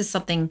 and this is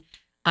something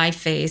I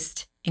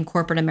faced in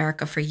corporate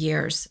America for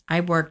years.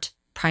 I worked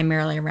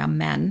primarily around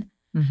men,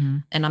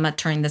 and I'm not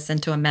turning this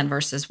into a men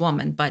versus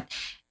woman, but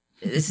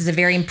this is a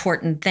very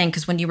important thing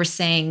because when you were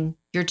saying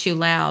you're too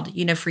loud,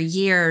 you know, for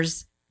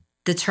years,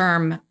 the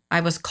term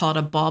I was called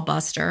a ball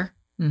buster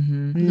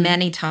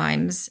many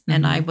times,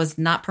 and I was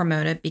not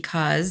promoted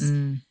because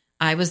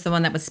I was the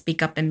one that would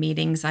speak up in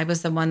meetings. I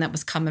was the one that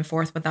was coming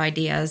forth with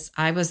ideas.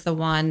 I was the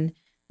one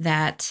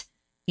that,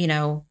 you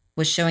know,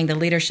 was showing the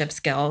leadership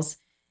skills.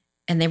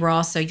 And they were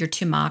also, you're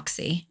too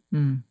moxie.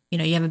 You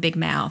know, you have a big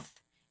mouth.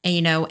 And,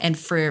 you know, and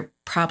for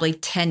probably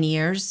 10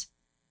 years,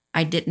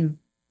 I didn't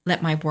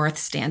let my worth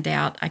stand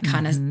out. I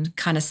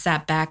kind of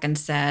sat back and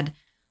said,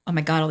 oh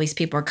my God, all these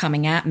people are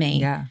coming at me.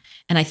 Yeah.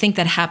 And I think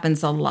that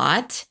happens a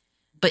lot.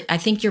 But I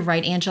think you're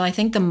right, Angela. I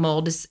think the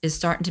mold is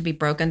starting to be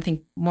broken. I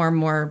think more and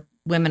more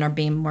women are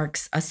being more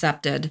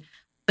accepted.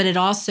 But it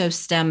also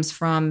stems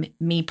from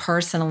me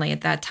personally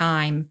at that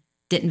time,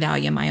 didn't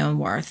value my own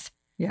worth.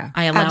 Yeah.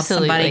 I allowed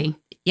Absolutely.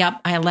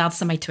 I allowed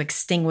somebody to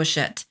extinguish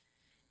it.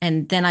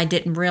 And then I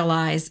didn't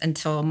realize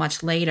until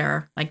much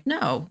later, like,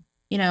 no,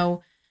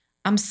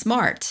 I'm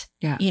smart.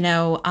 Yeah.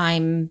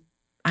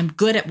 I'm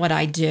good at what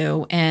I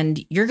do, and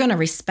you're going to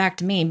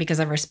respect me because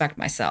I respect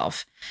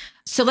myself.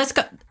 So let's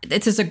go.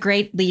 This is a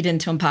great lead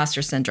into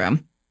imposter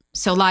syndrome.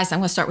 So Liza, I'm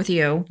going to start with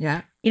you.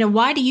 Yeah.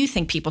 Why do you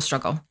think people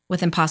struggle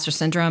with imposter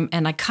syndrome?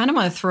 And I kind of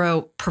want to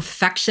throw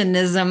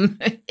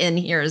perfectionism in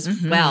here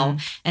as well,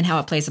 and how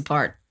it plays a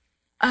part.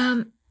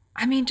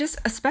 I mean, just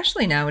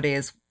especially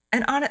nowadays,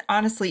 and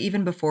honestly,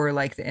 even before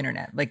like the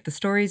internet, like the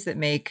stories that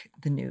make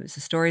the news,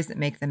 the stories that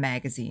make the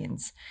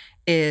magazines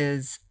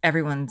is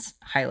everyone's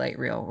highlight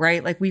reel,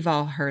 right? Like we've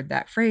all heard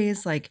that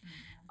phrase, like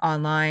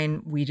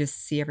online, we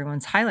just see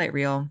everyone's highlight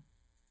reel.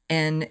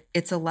 And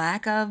it's a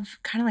lack of,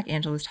 kind of like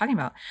Angela was talking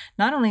about,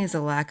 not only is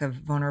a lack of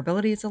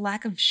vulnerability, it's a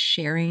lack of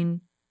sharing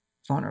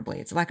vulnerably.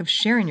 It's a lack of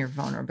sharing your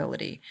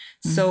vulnerability.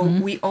 So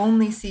we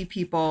only see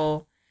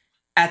people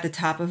at the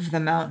top of the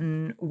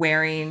mountain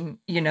wearing,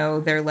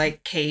 their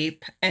like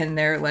cape and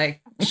their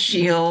like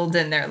shield,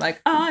 and they're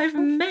like, I've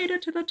made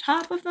it to the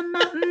top of the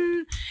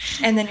mountain.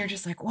 And then you're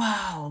just like,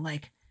 wow,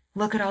 like,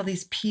 look at all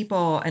these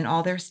people, and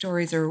all their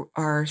stories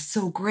are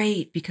so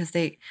great because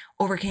they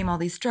overcame all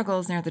these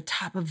struggles and they're at the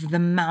top of the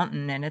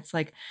mountain. And it's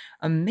like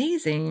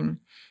amazing.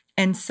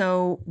 And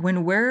so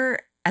when we're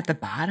at the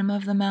bottom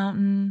of the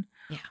mountain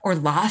or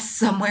lost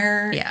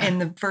somewhere in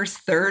the first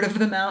third of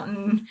the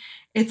mountain,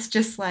 it's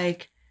just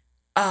like,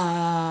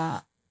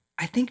 I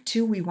think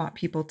too, we want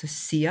people to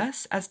see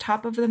us as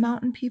top of the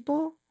mountain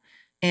people.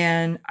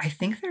 And I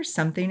think there's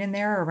something in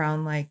there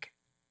around like,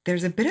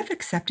 there's a bit of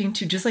accepting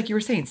too, just like you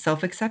were saying,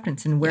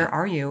 self-acceptance and where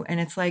are you? And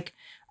it's like,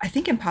 I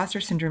think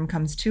imposter syndrome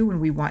comes too when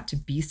we want to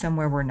be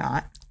somewhere we're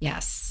not.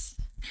 Yes.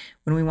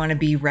 When we want to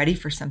be ready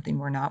for something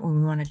we're not, when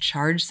we want to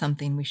charge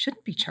something we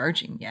shouldn't be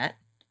charging yet,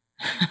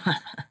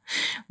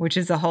 which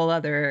is a whole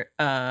other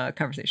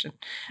conversation.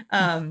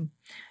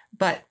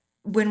 But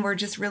when we're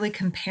just really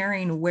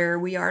comparing where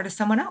we are to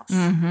someone else,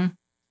 and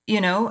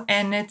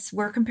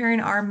we're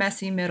comparing our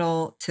messy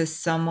middle to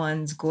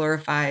someone's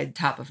glorified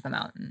top of the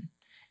mountain,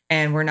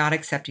 and we're not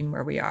accepting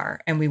where we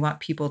are, and we want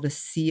people to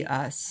see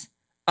us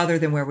other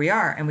than where we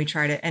are. And we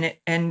try to,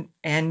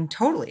 and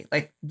totally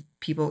like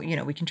people,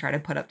 we can try to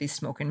put up these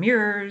smoke and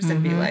mirrors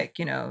and be like,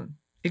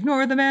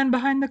 ignore the man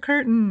behind the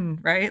curtain,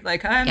 right?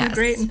 Like I'm the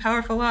great and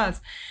powerful Oz.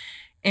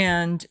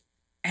 And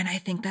I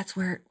think that's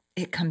where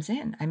it comes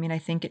in. I mean, I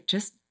think it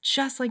just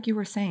like you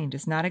were saying,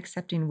 just not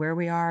accepting where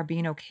we are,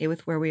 being okay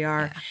with where we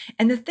are. Yeah.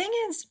 And the thing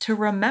is to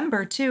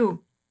remember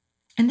too,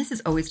 and this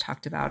is always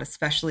talked about,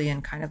 especially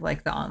in kind of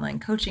like the online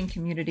coaching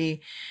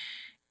community,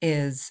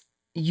 is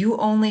you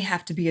only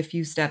have to be a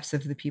few steps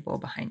of the people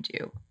behind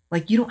you.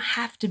 Like you don't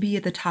have to be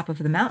at the top of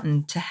the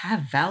mountain to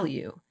have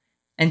value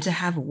and to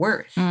have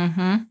worth.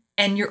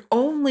 And you're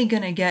only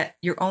going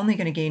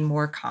to gain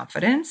more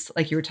confidence.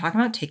 Like you were talking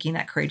about, taking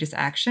that courageous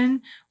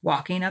action,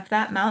 walking up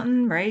that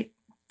mountain, right?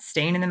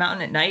 Staying in the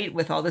mountain at night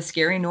with all the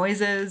scary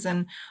noises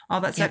and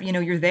all that stuff,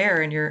 you're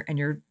there and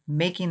you're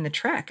making the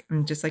trek.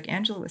 And just like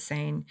Angela was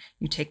saying,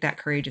 you take that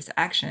courageous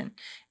action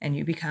and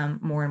you become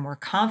more and more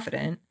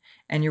confident,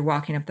 and you're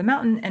walking up the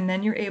mountain, and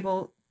then you're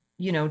able,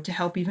 to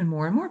help even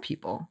more and more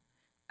people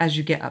as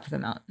you get up the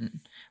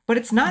mountain. But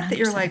it's not that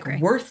you're like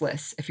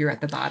worthless if you're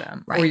at the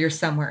bottom or you're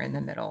somewhere in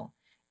the middle.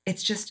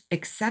 It's just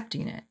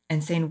accepting it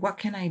and saying, what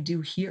can I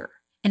do here?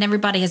 And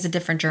everybody has a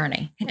different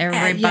journey.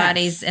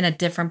 Everybody's in a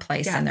different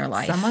place in their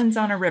life. Someone's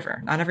on a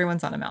river. Not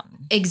everyone's on a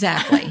mountain.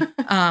 Exactly.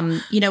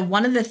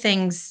 One of the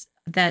things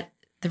that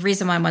the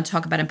reason why I want to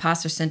talk about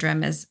imposter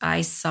syndrome is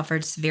I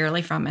suffered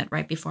severely from it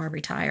right before I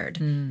retired.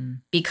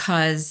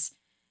 Because,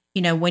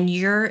 when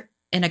you're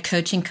in a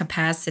coaching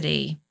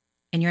capacity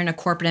and you're in a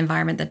corporate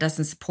environment that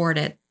doesn't support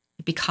it,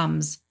 it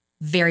becomes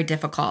very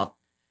difficult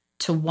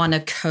to want to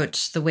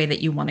coach the way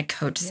that you want to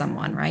coach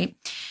someone, right?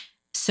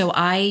 So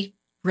I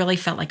really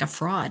felt like a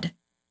fraud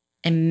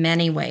in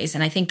many ways.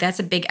 And I think that's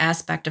a big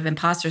aspect of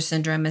imposter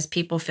syndrome, is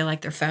people feel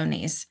like they're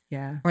phonies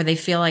or they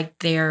feel like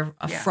they're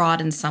a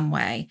fraud in some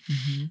way.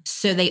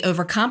 So they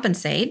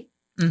overcompensate.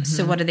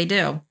 So what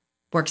do?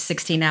 Work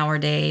 16-hour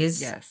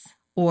days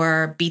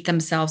or beat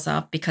themselves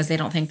up because they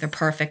don't think they're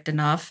perfect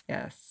enough.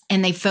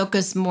 And they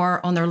focus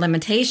more on their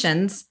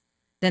limitations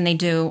than they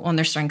do on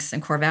their strengths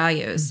and core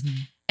values.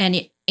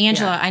 And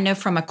Angela, I know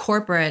from a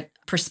corporate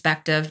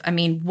perspective, I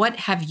mean, what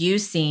have you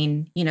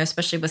seen,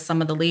 especially with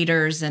some of the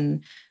leaders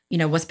and,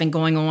 what's been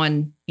going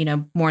on,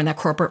 more in that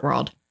corporate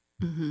world?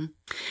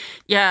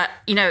 Yeah.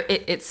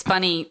 It's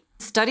funny.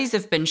 Studies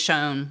have been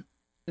shown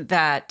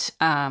that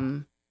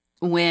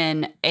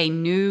when a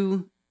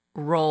new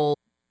role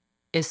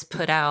is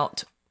put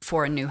out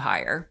for a new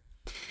hire,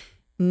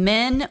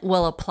 men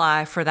will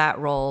apply for that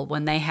role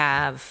when they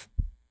have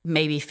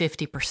maybe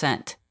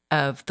 50%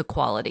 of the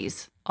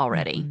qualities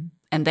already,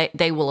 and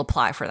they will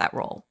apply for that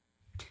role.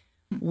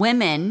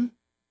 Women,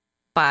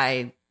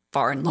 by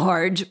far and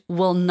large,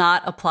 will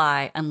not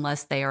apply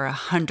unless they are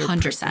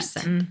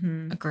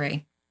 100%.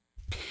 Agree.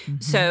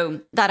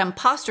 So that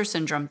imposter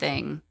syndrome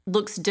thing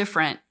looks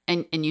different.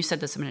 And you said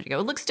this a minute ago,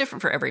 it looks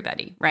different for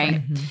everybody,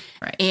 right?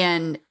 Right.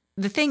 And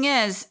the thing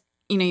is,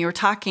 you were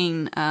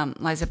talking,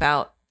 Liza,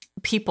 about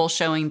people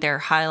showing their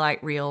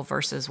highlight reel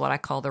versus what I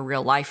call the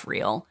real life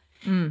reel.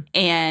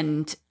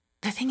 And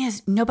the thing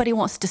is, nobody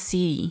wants to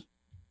see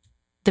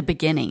the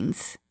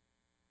beginnings.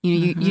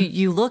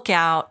 You look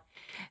out,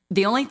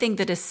 the only thing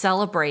that is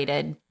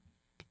celebrated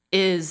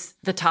is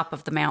the top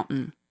of the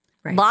mountain.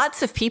 Right.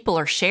 Lots of people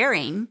are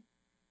sharing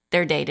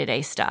their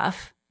day-to-day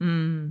stuff.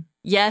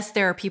 Yes,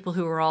 there are people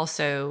who are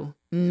also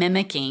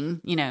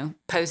mimicking,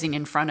 posing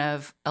in front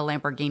of a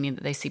Lamborghini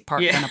that they see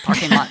parked in a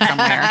parking lot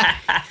somewhere,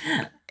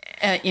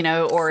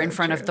 or in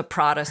front of the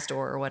Prada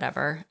store or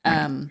whatever.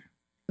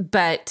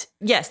 But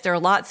yes, there are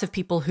lots of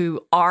people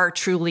who are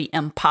truly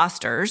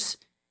imposters,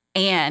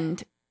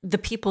 and the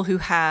people who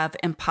have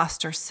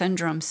imposter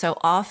syndrome, so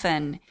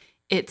often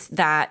it's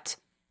that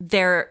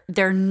they're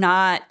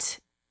not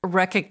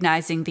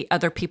recognizing the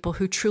other people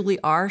who truly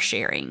are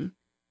sharing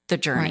the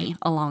journey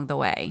along the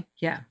way.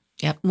 Yeah.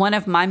 Yep. One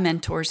of my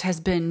mentors has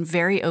been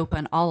very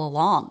open all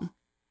along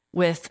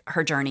with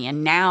her journey,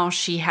 and now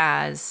she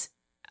has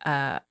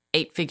a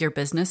 8-figure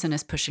business and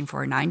is pushing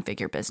for a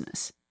 9-figure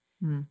business.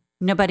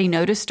 Nobody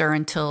noticed her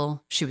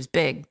until she was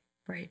big.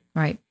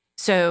 Right.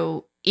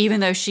 So even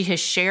though she has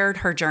shared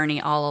her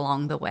journey all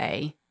along the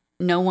way,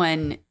 no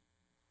one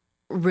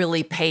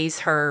really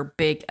pays her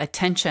big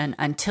attention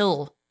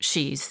until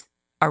she's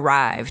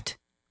arrived,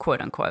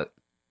 quote unquote,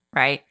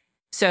 right?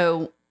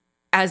 So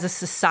as a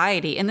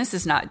society, and this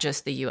is not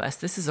just the US,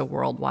 this is a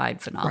worldwide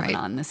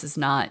phenomenon. This is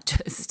not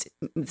just,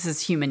 this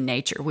is human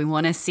nature. We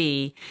want to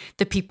see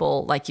the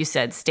people, like you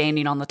said,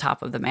 standing on the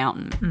top of the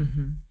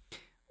mountain.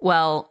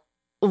 Well,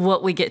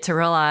 what we get to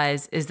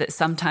realize is that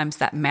sometimes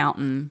that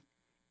mountain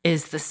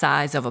is the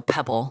size of a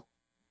pebble.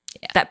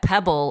 That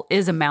pebble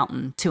is a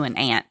mountain to an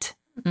ant,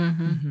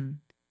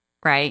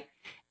 right?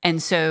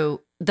 And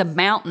so the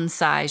mountain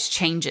size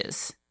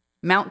changes.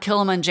 Mount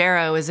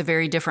Kilimanjaro is a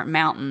very different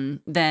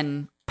mountain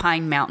than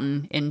Pine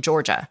Mountain in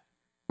Georgia,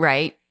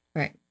 right?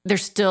 Right. They're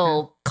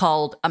still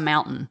called a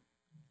mountain.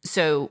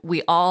 So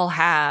we all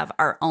have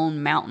our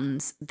own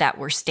mountains that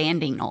we're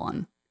standing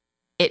on.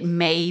 It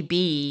may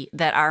be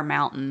that our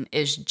mountain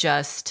is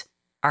just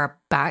our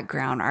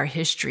background, our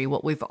history,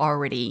 what we've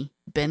already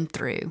been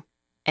through.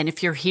 And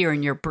if you're here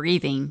and you're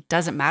breathing,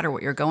 doesn't matter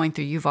what you're going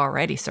through, you've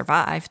already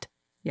survived.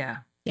 Yeah.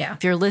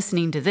 If you're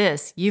listening to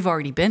this, you've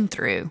already been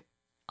through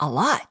a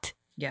lot.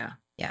 Yeah.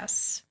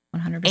 Yes.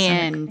 100%.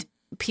 And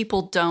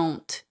people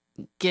don't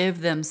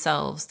give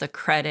themselves the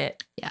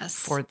credit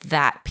for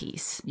that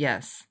piece.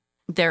 Yes.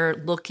 They're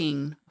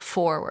looking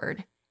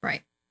forward.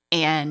 Right.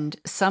 And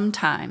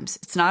sometimes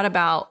it's not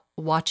about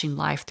watching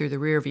life through the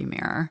rearview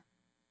mirror.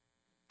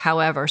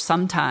 However,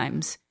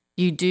 sometimes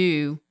you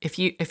do, if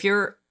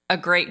you're a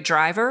great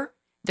driver,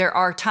 there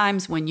are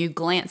times when you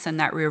glance in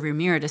that rearview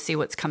mirror to see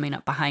what's coming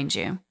up behind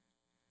you.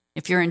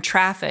 If you're in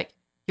traffic,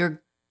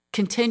 you're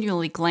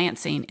continually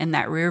glancing in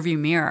that rearview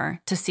mirror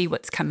to see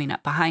what's coming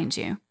up behind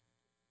you,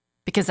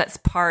 because that's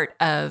part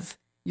of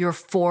your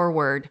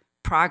forward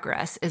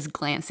progress, is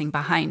glancing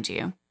behind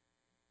you.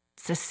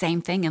 It's the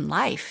same thing in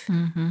life.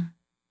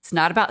 It's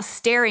not about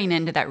staring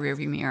into that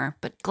rearview mirror,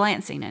 but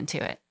glancing into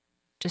it,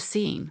 just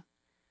seeing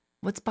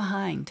what's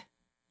behind,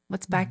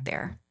 what's back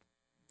there,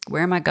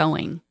 where am I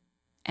going,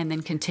 and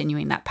then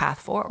continuing that path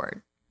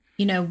forward.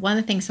 One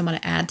of the things I want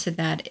to add to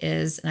that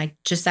is, and I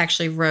just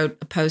actually wrote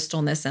a post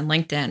on this on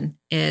LinkedIn,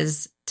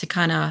 is to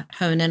kind of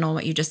hone in on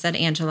what you just said,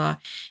 Angela,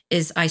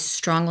 is I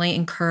strongly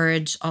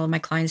encourage all of my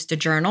clients to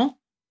journal.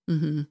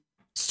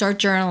 Start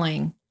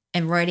journaling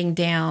and writing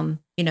down,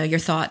 your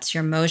thoughts,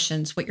 your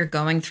emotions, what you're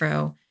going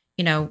through.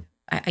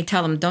 I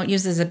tell them, don't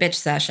use it as a bitch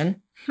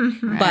session,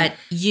 but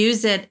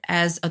use it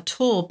as a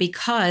tool,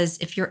 because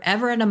if you're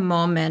ever in a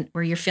moment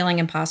where you're feeling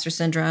imposter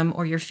syndrome,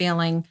 or you're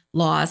feeling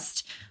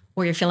lost,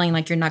 or you're feeling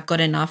like you're not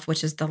good enough,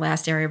 which is the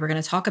last area we're going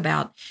to talk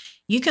about,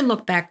 you can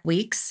look back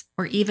weeks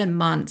or even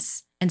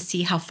months and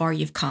see how far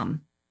you've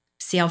come,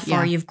 see how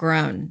far you've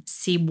grown,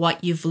 see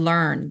what you've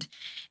learned.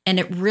 And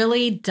it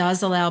really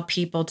does allow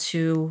people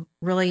to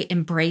really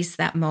embrace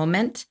that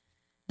moment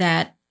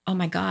that, oh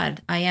my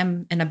God, I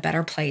am in a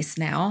better place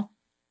now.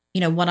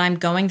 What I'm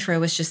going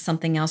through is just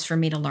something else for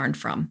me to learn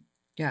from.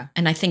 Yeah.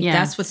 And I think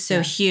that's what's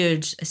so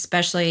huge,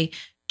 especially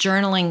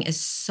journaling is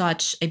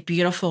such a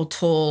beautiful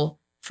tool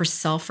for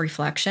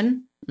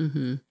self-reflection.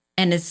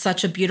 And it's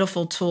such a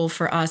beautiful tool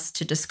for us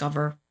to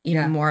discover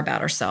even more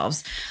about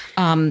ourselves.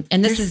 And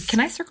can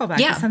I circle back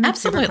to something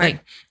absolutely. super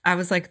quick? I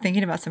was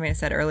thinking about something I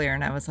said earlier,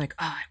 and I was like,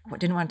 oh, I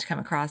didn't want it to come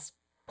across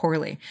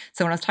poorly.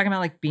 So when I was talking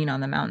about being on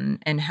the mountain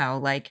and how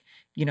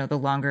the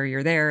longer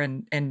you're there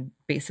and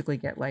basically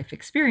get life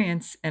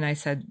experience. And I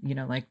said,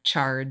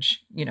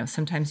 charge,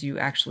 sometimes you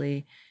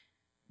actually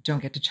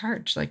don't get to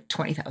charge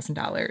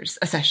 $20,000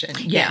 a session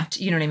yet.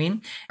 You know what I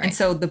mean? Right. And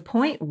so the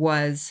point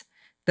was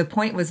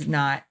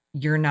not,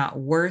 you're not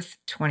worth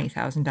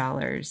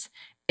 $20,000.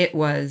 It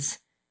was,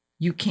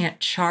 you can't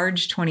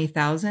charge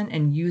 20,000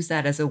 and use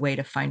that as a way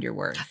to find your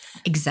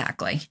worth.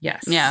 Exactly.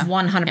 Yes. Yeah.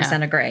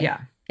 100% agree. Yeah.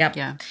 Yep.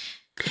 Yeah.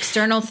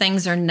 External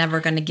things are never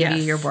going to give you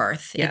Yes. your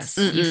worth. Yes.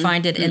 It's you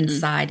find it Mm-mm.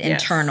 inside,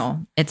 Yes.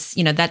 internal. It's,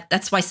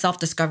 that's why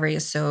self-discovery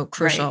is so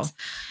crucial. Right.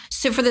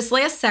 So for this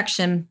last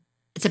section,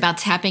 it's about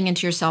tapping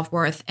into your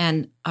self-worth.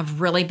 And a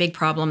really big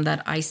problem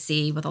that I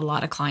see with a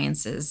lot of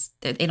clients is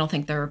that they don't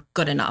think they're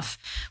good enough,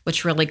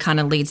 which really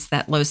kind of leads to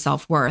that low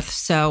self-worth.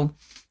 So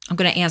I'm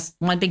going to ask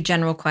one big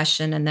general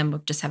question and then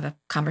we'll just have a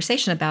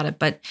conversation about it.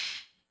 But,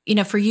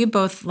 for you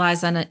both,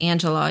 Liza and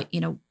Angela,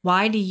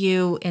 why do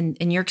you,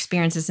 in your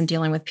experiences in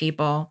dealing with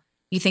people,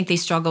 you think they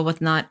struggle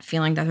with not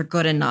feeling that they're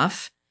good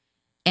enough?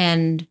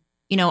 And,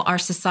 our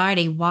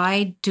society,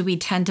 why do we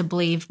tend to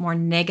believe more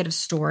negative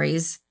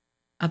stories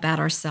about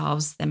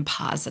ourselves than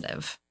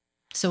positive?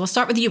 So we'll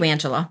start with you,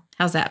 Angela.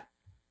 How's that?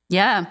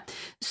 Yeah.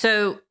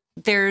 So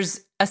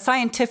there's a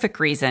scientific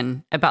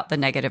reason about the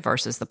negative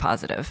versus the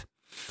positive.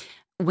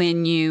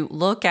 When you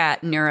look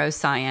at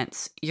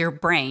neuroscience, your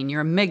brain,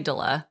 your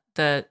amygdala,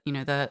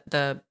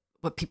 the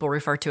what people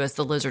refer to as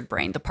the lizard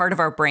brain, the part of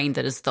our brain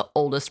that is the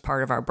oldest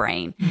part of our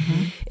brain.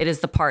 Mm-hmm. It is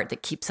the part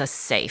that keeps us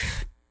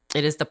safe.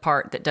 It is the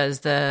part that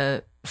does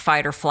the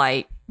fight or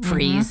flight,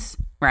 freeze,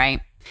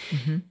 right?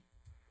 Mm-hmm.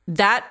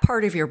 That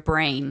part of your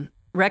brain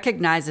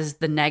recognizes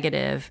the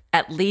negative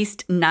at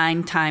least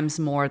 9 times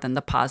more than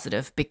the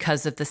positive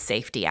because of the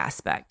safety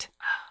aspect.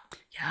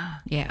 Yeah.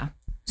 Yeah.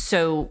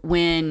 So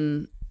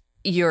when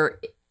you're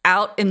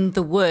out in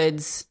the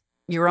woods,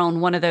 you're on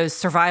one of those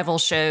survival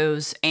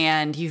shows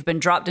and you've been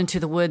dropped into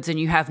the woods and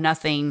you have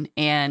nothing,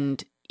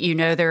 and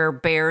there are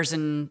bears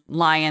and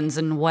lions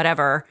and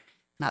whatever.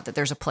 Not that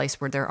there's a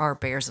place where there are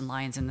bears and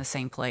lions in the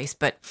same place,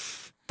 but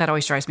that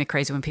always drives me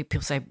crazy when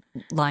people say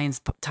lions,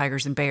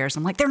 tigers, and bears.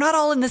 I'm like, they're not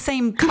all in the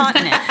same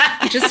continent.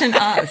 Just in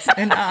Oz.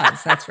 In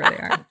Oz, that's where they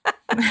are.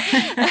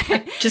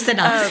 Just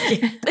enough.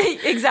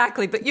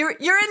 Exactly. But you're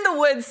in the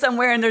woods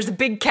somewhere and there's a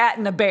big cat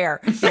and a bear.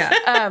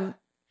 Yeah.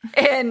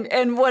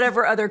 And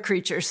whatever other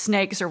creatures,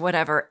 snakes or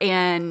whatever.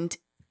 And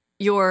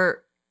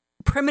your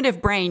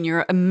primitive brain,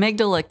 your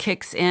amygdala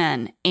kicks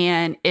in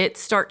and it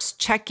starts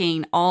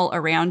checking all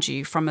around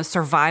you from a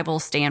survival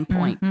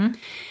standpoint. Mm-hmm.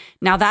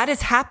 Now that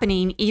is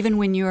happening even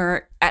when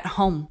you're at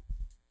home.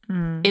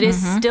 Mm-hmm. It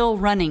is still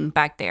running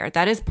back there.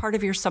 That is part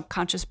of your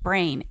subconscious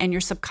brain. And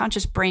your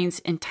subconscious brain's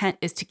intent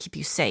is to keep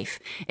you safe.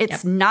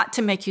 It's not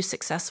to make you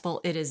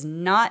successful. It is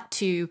not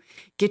to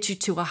get you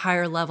to a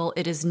higher level.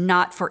 It is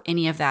not for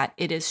any of that.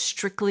 It is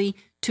strictly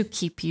to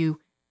keep you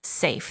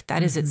safe.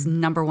 That is its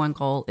number one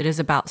goal. It is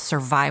about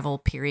survival,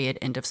 period,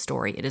 end of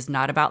story. It is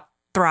not about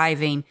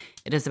thriving.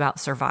 It is about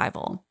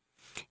survival.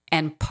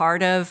 And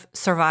part of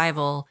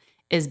survival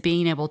is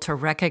being able to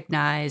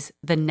recognize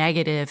the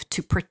negative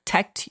to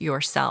protect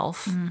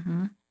yourself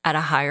at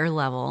a higher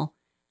level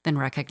than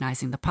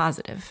recognizing the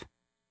positive.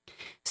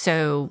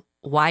 So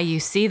why you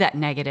see that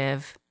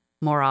negative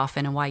more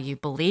often and why you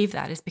believe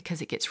that is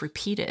because it gets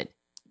repeated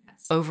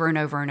over and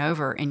over and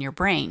over in your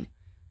brain.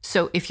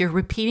 So if you're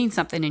repeating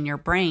something in your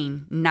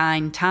brain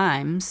 9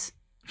 times,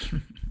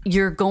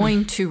 you're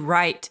going to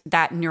write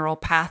that neural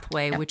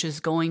pathway, which is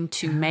going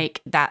to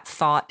make that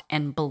thought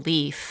and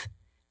belief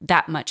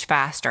that much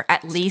faster,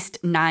 at least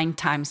 9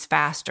 times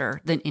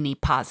faster than any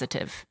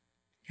positive.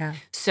 Yeah.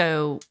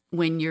 So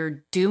when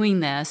you're doing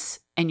this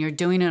and you're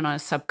doing it on a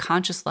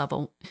subconscious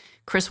level,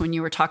 Chris, when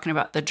you were talking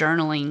about the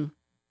journaling,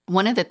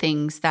 one of the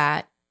things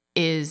that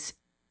is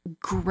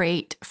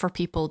great for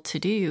people to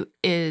do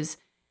is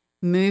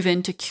move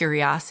into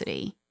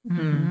curiosity.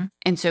 Mm-hmm.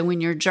 And so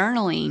when you're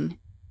journaling,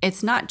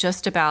 it's not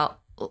just about,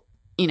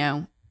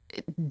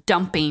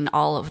 dumping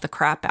all of the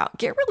crap out.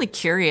 Get really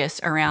curious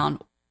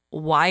around,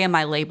 why am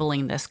I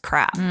labeling this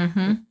crap?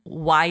 Mm-hmm.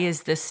 Why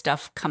is this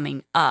stuff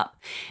coming up?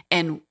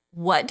 And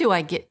what do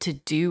I get to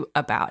do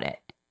about it?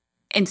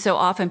 And so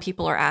often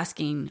people are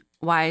asking,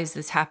 why is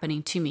this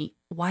happening to me?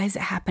 Why is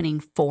it happening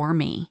for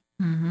me?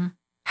 Mm-hmm.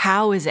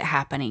 How is it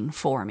happening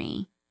for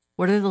me?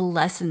 What are the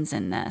lessons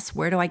in this?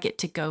 Where do I get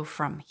to go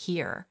from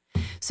here?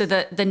 So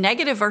the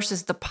negative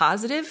versus the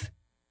positive,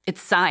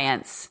 it's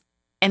science.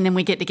 And then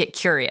we get to get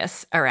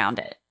curious around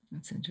it.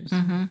 That's interesting.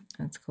 Mm-hmm.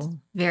 That's cool.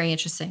 Very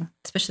interesting,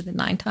 especially the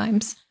 9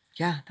 times.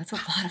 Yeah, that's a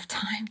lot of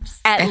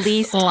times. At That's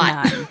least a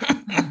lot.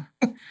 9.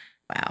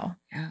 Wow.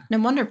 Yeah. No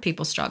wonder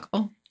people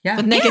struggle Yeah.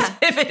 with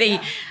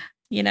negativity.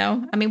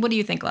 What do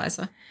you think,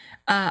 Liza?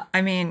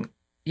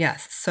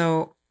 Yes.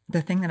 So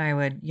the thing that I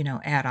would,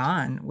 add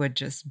on would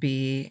just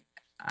be,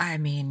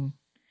 isn't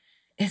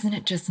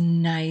it just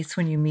nice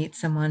when you meet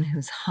someone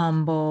who's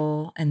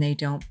humble and they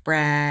don't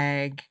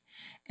brag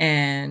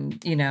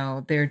and,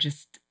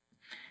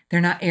 they're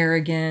not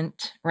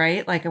arrogant,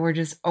 right? Like we're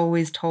just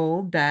always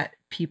told that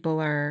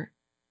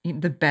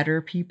the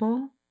better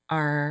people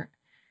they're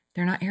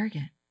not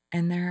arrogant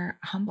and they're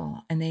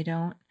humble and they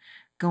don't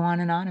go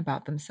on and on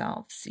about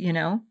themselves,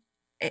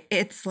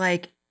 It's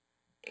like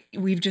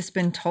we've just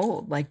been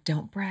told, like,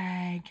 don't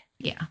brag.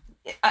 Yeah.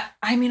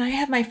 I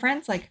have my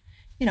friends, like,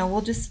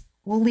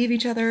 we'll leave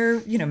each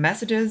other,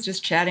 messages,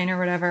 just chatting or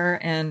whatever.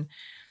 And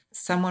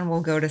someone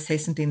will go to say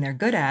something they're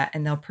good at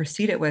and they'll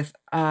precede it with,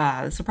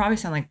 this will probably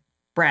sound like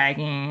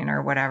bragging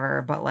or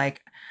whatever, but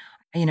like,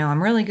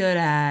 I'm really good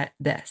at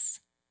this.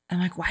 I'm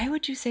like, why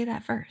would you say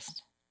that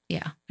first?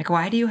 Yeah. Like,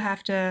 why do you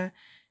have to,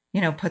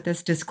 put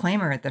this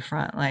disclaimer at the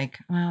front? Like,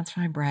 well, it's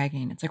probably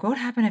bragging. It's like, what would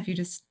happen if you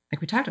just, like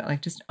we talked about,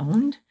 like just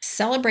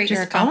celebrate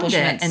your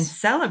accomplishments and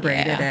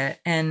celebrated it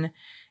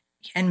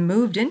and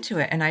moved into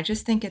it. And I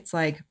just think it's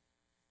like,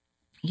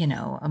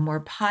 a more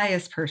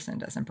pious person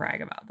doesn't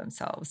brag about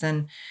themselves.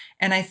 And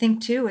I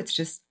think too, it's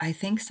just, I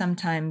think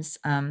sometimes,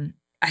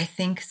 I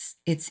think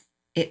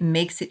it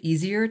makes it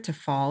easier to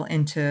fall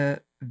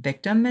into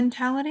victim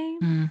mentality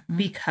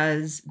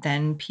because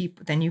then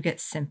you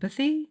get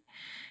sympathy,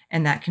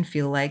 and that can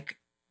feel like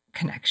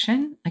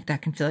connection. Like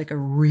that can feel like a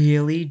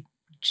really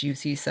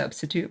juicy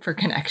substitute for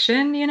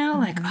connection,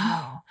 like,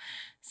 oh,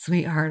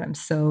 sweetheart, I'm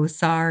so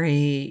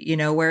sorry,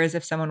 whereas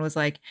if someone was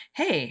like,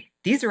 hey,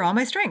 these are all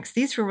my strengths,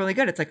 these feel really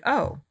good. It's like,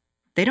 oh,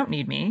 they don't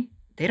need me.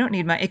 They don't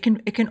need it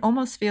can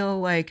almost feel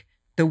like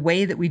the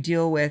way that we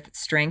deal with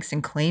strengths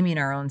and claiming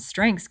our own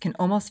strengths can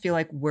almost feel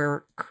like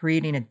we're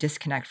creating a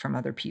disconnect from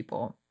other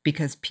people,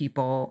 because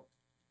people,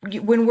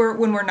 when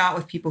we're not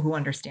with people who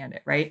understand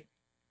it, right?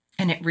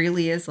 And it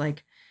really is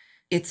like,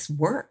 it's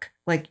work.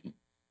 Like,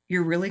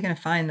 you're really going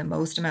to find the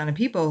most amount of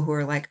people who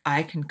are like,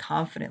 I can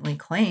confidently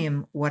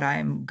claim what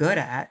I'm good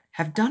at,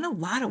 have done a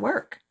lot of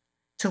work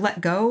to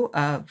let go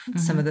of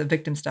some of the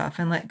victim stuff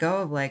and let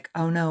go of like,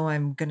 oh no,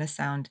 I'm going to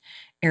sound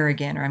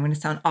arrogant, or I'm going to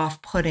sound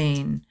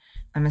off-putting.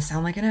 I'm going to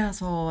sound like an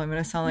asshole. I'm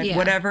going to sound like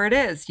whatever it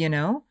is,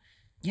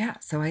 Yeah.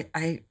 So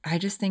I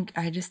just think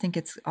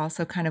it's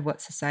also kind of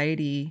what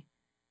society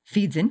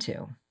feeds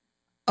into.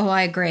 Oh,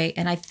 I agree.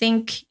 And I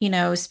think,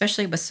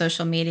 especially with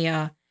social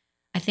media,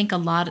 I think a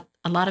lot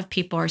of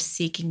people are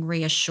seeking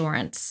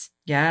reassurance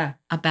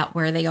about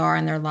where they are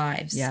in their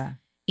lives. Yeah.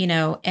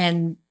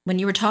 And when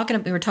we were talking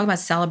about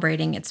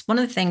celebrating, it's one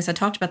of the things I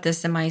talked about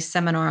this in my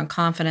seminar on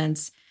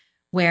confidence,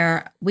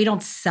 where we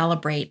don't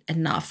celebrate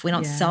enough. We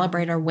don't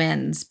celebrate our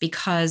wins,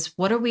 because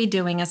what are we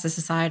doing as a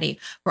society?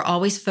 We're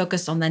always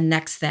focused on the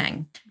next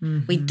thing.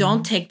 We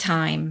don't take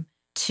time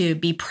to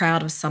be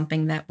proud of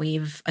something that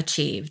we've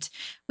achieved.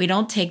 We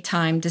don't take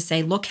time to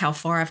say, look how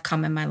far I've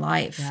come in my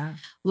life. Yeah.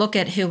 Look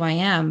at who I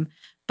am.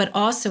 But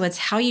also it's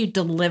how you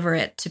deliver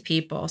it to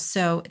people.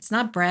 So it's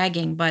not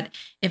bragging, but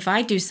if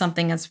I do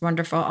something that's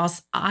wonderful,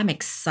 I'm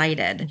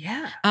excited.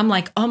 Yeah. I'm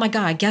like, oh my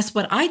God, guess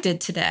what I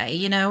did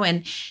today?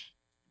 And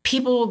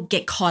people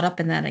get caught up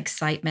in that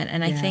excitement.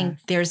 And I think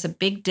there's a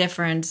big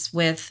difference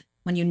with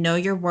when you know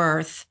your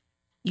worth,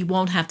 you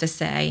won't have to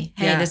say,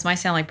 hey, this might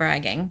sound like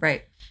bragging.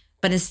 Right.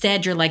 But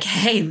instead you're like,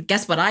 hey,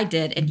 guess what I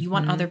did? And you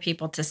want other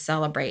people to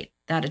celebrate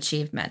that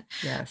achievement.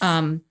 Yes.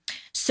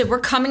 So we're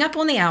coming up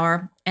on the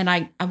hour, and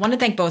I want to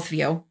thank both of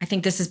you. I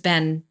think this has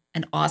been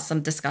an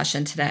awesome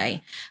discussion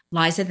today.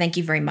 Liza, thank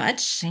you very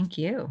much. Thank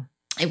you.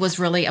 It was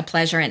really a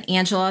pleasure. And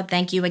Angela,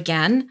 thank you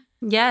again.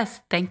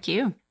 Yes, thank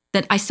you.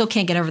 That I still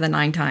can't get over the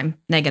 9-time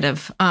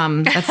negative.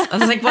 That's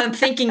like what I'm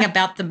thinking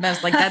about the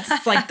most. Like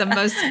that's like the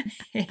most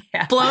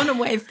blown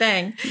away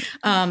thing.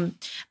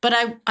 But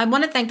I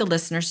want to thank the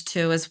listeners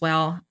too as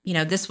well.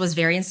 This was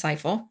very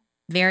insightful,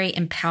 very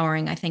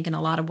empowering, I think, in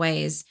a lot of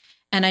ways.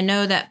 And I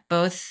know that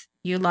both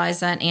you,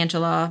 Liza, and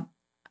Angela,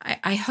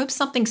 I hope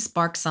something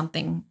sparks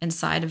something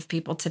inside of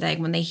people today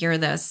when they hear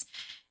this,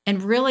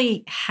 and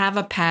really have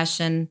a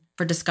passion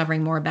for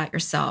discovering more about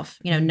yourself,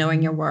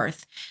 knowing your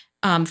worth.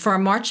 For our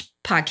March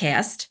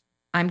podcast,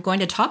 I'm going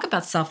to talk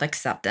about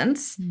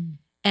self-acceptance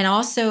and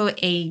also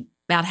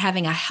about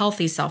having a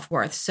healthy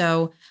self-worth.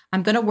 So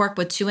I'm going to work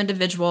with 2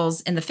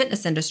 individuals in the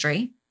fitness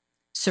industry.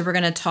 So we're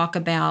going to talk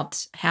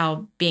about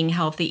how being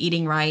healthy,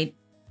 eating right,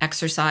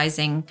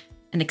 exercising,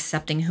 and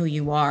accepting who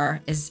you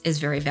are is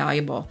very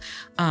valuable.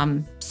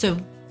 So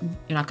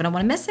you're not going to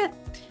want to miss it.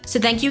 So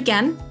thank you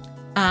again.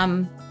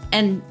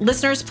 And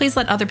listeners, please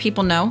let other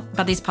people know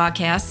about these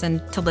podcasts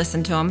and to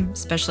listen to them,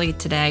 especially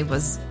today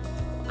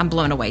I'm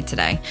blown away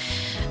today.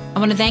 I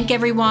want to thank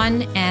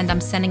everyone, and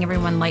I'm sending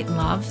everyone light and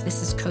love.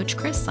 This is Coach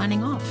Chris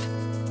signing off.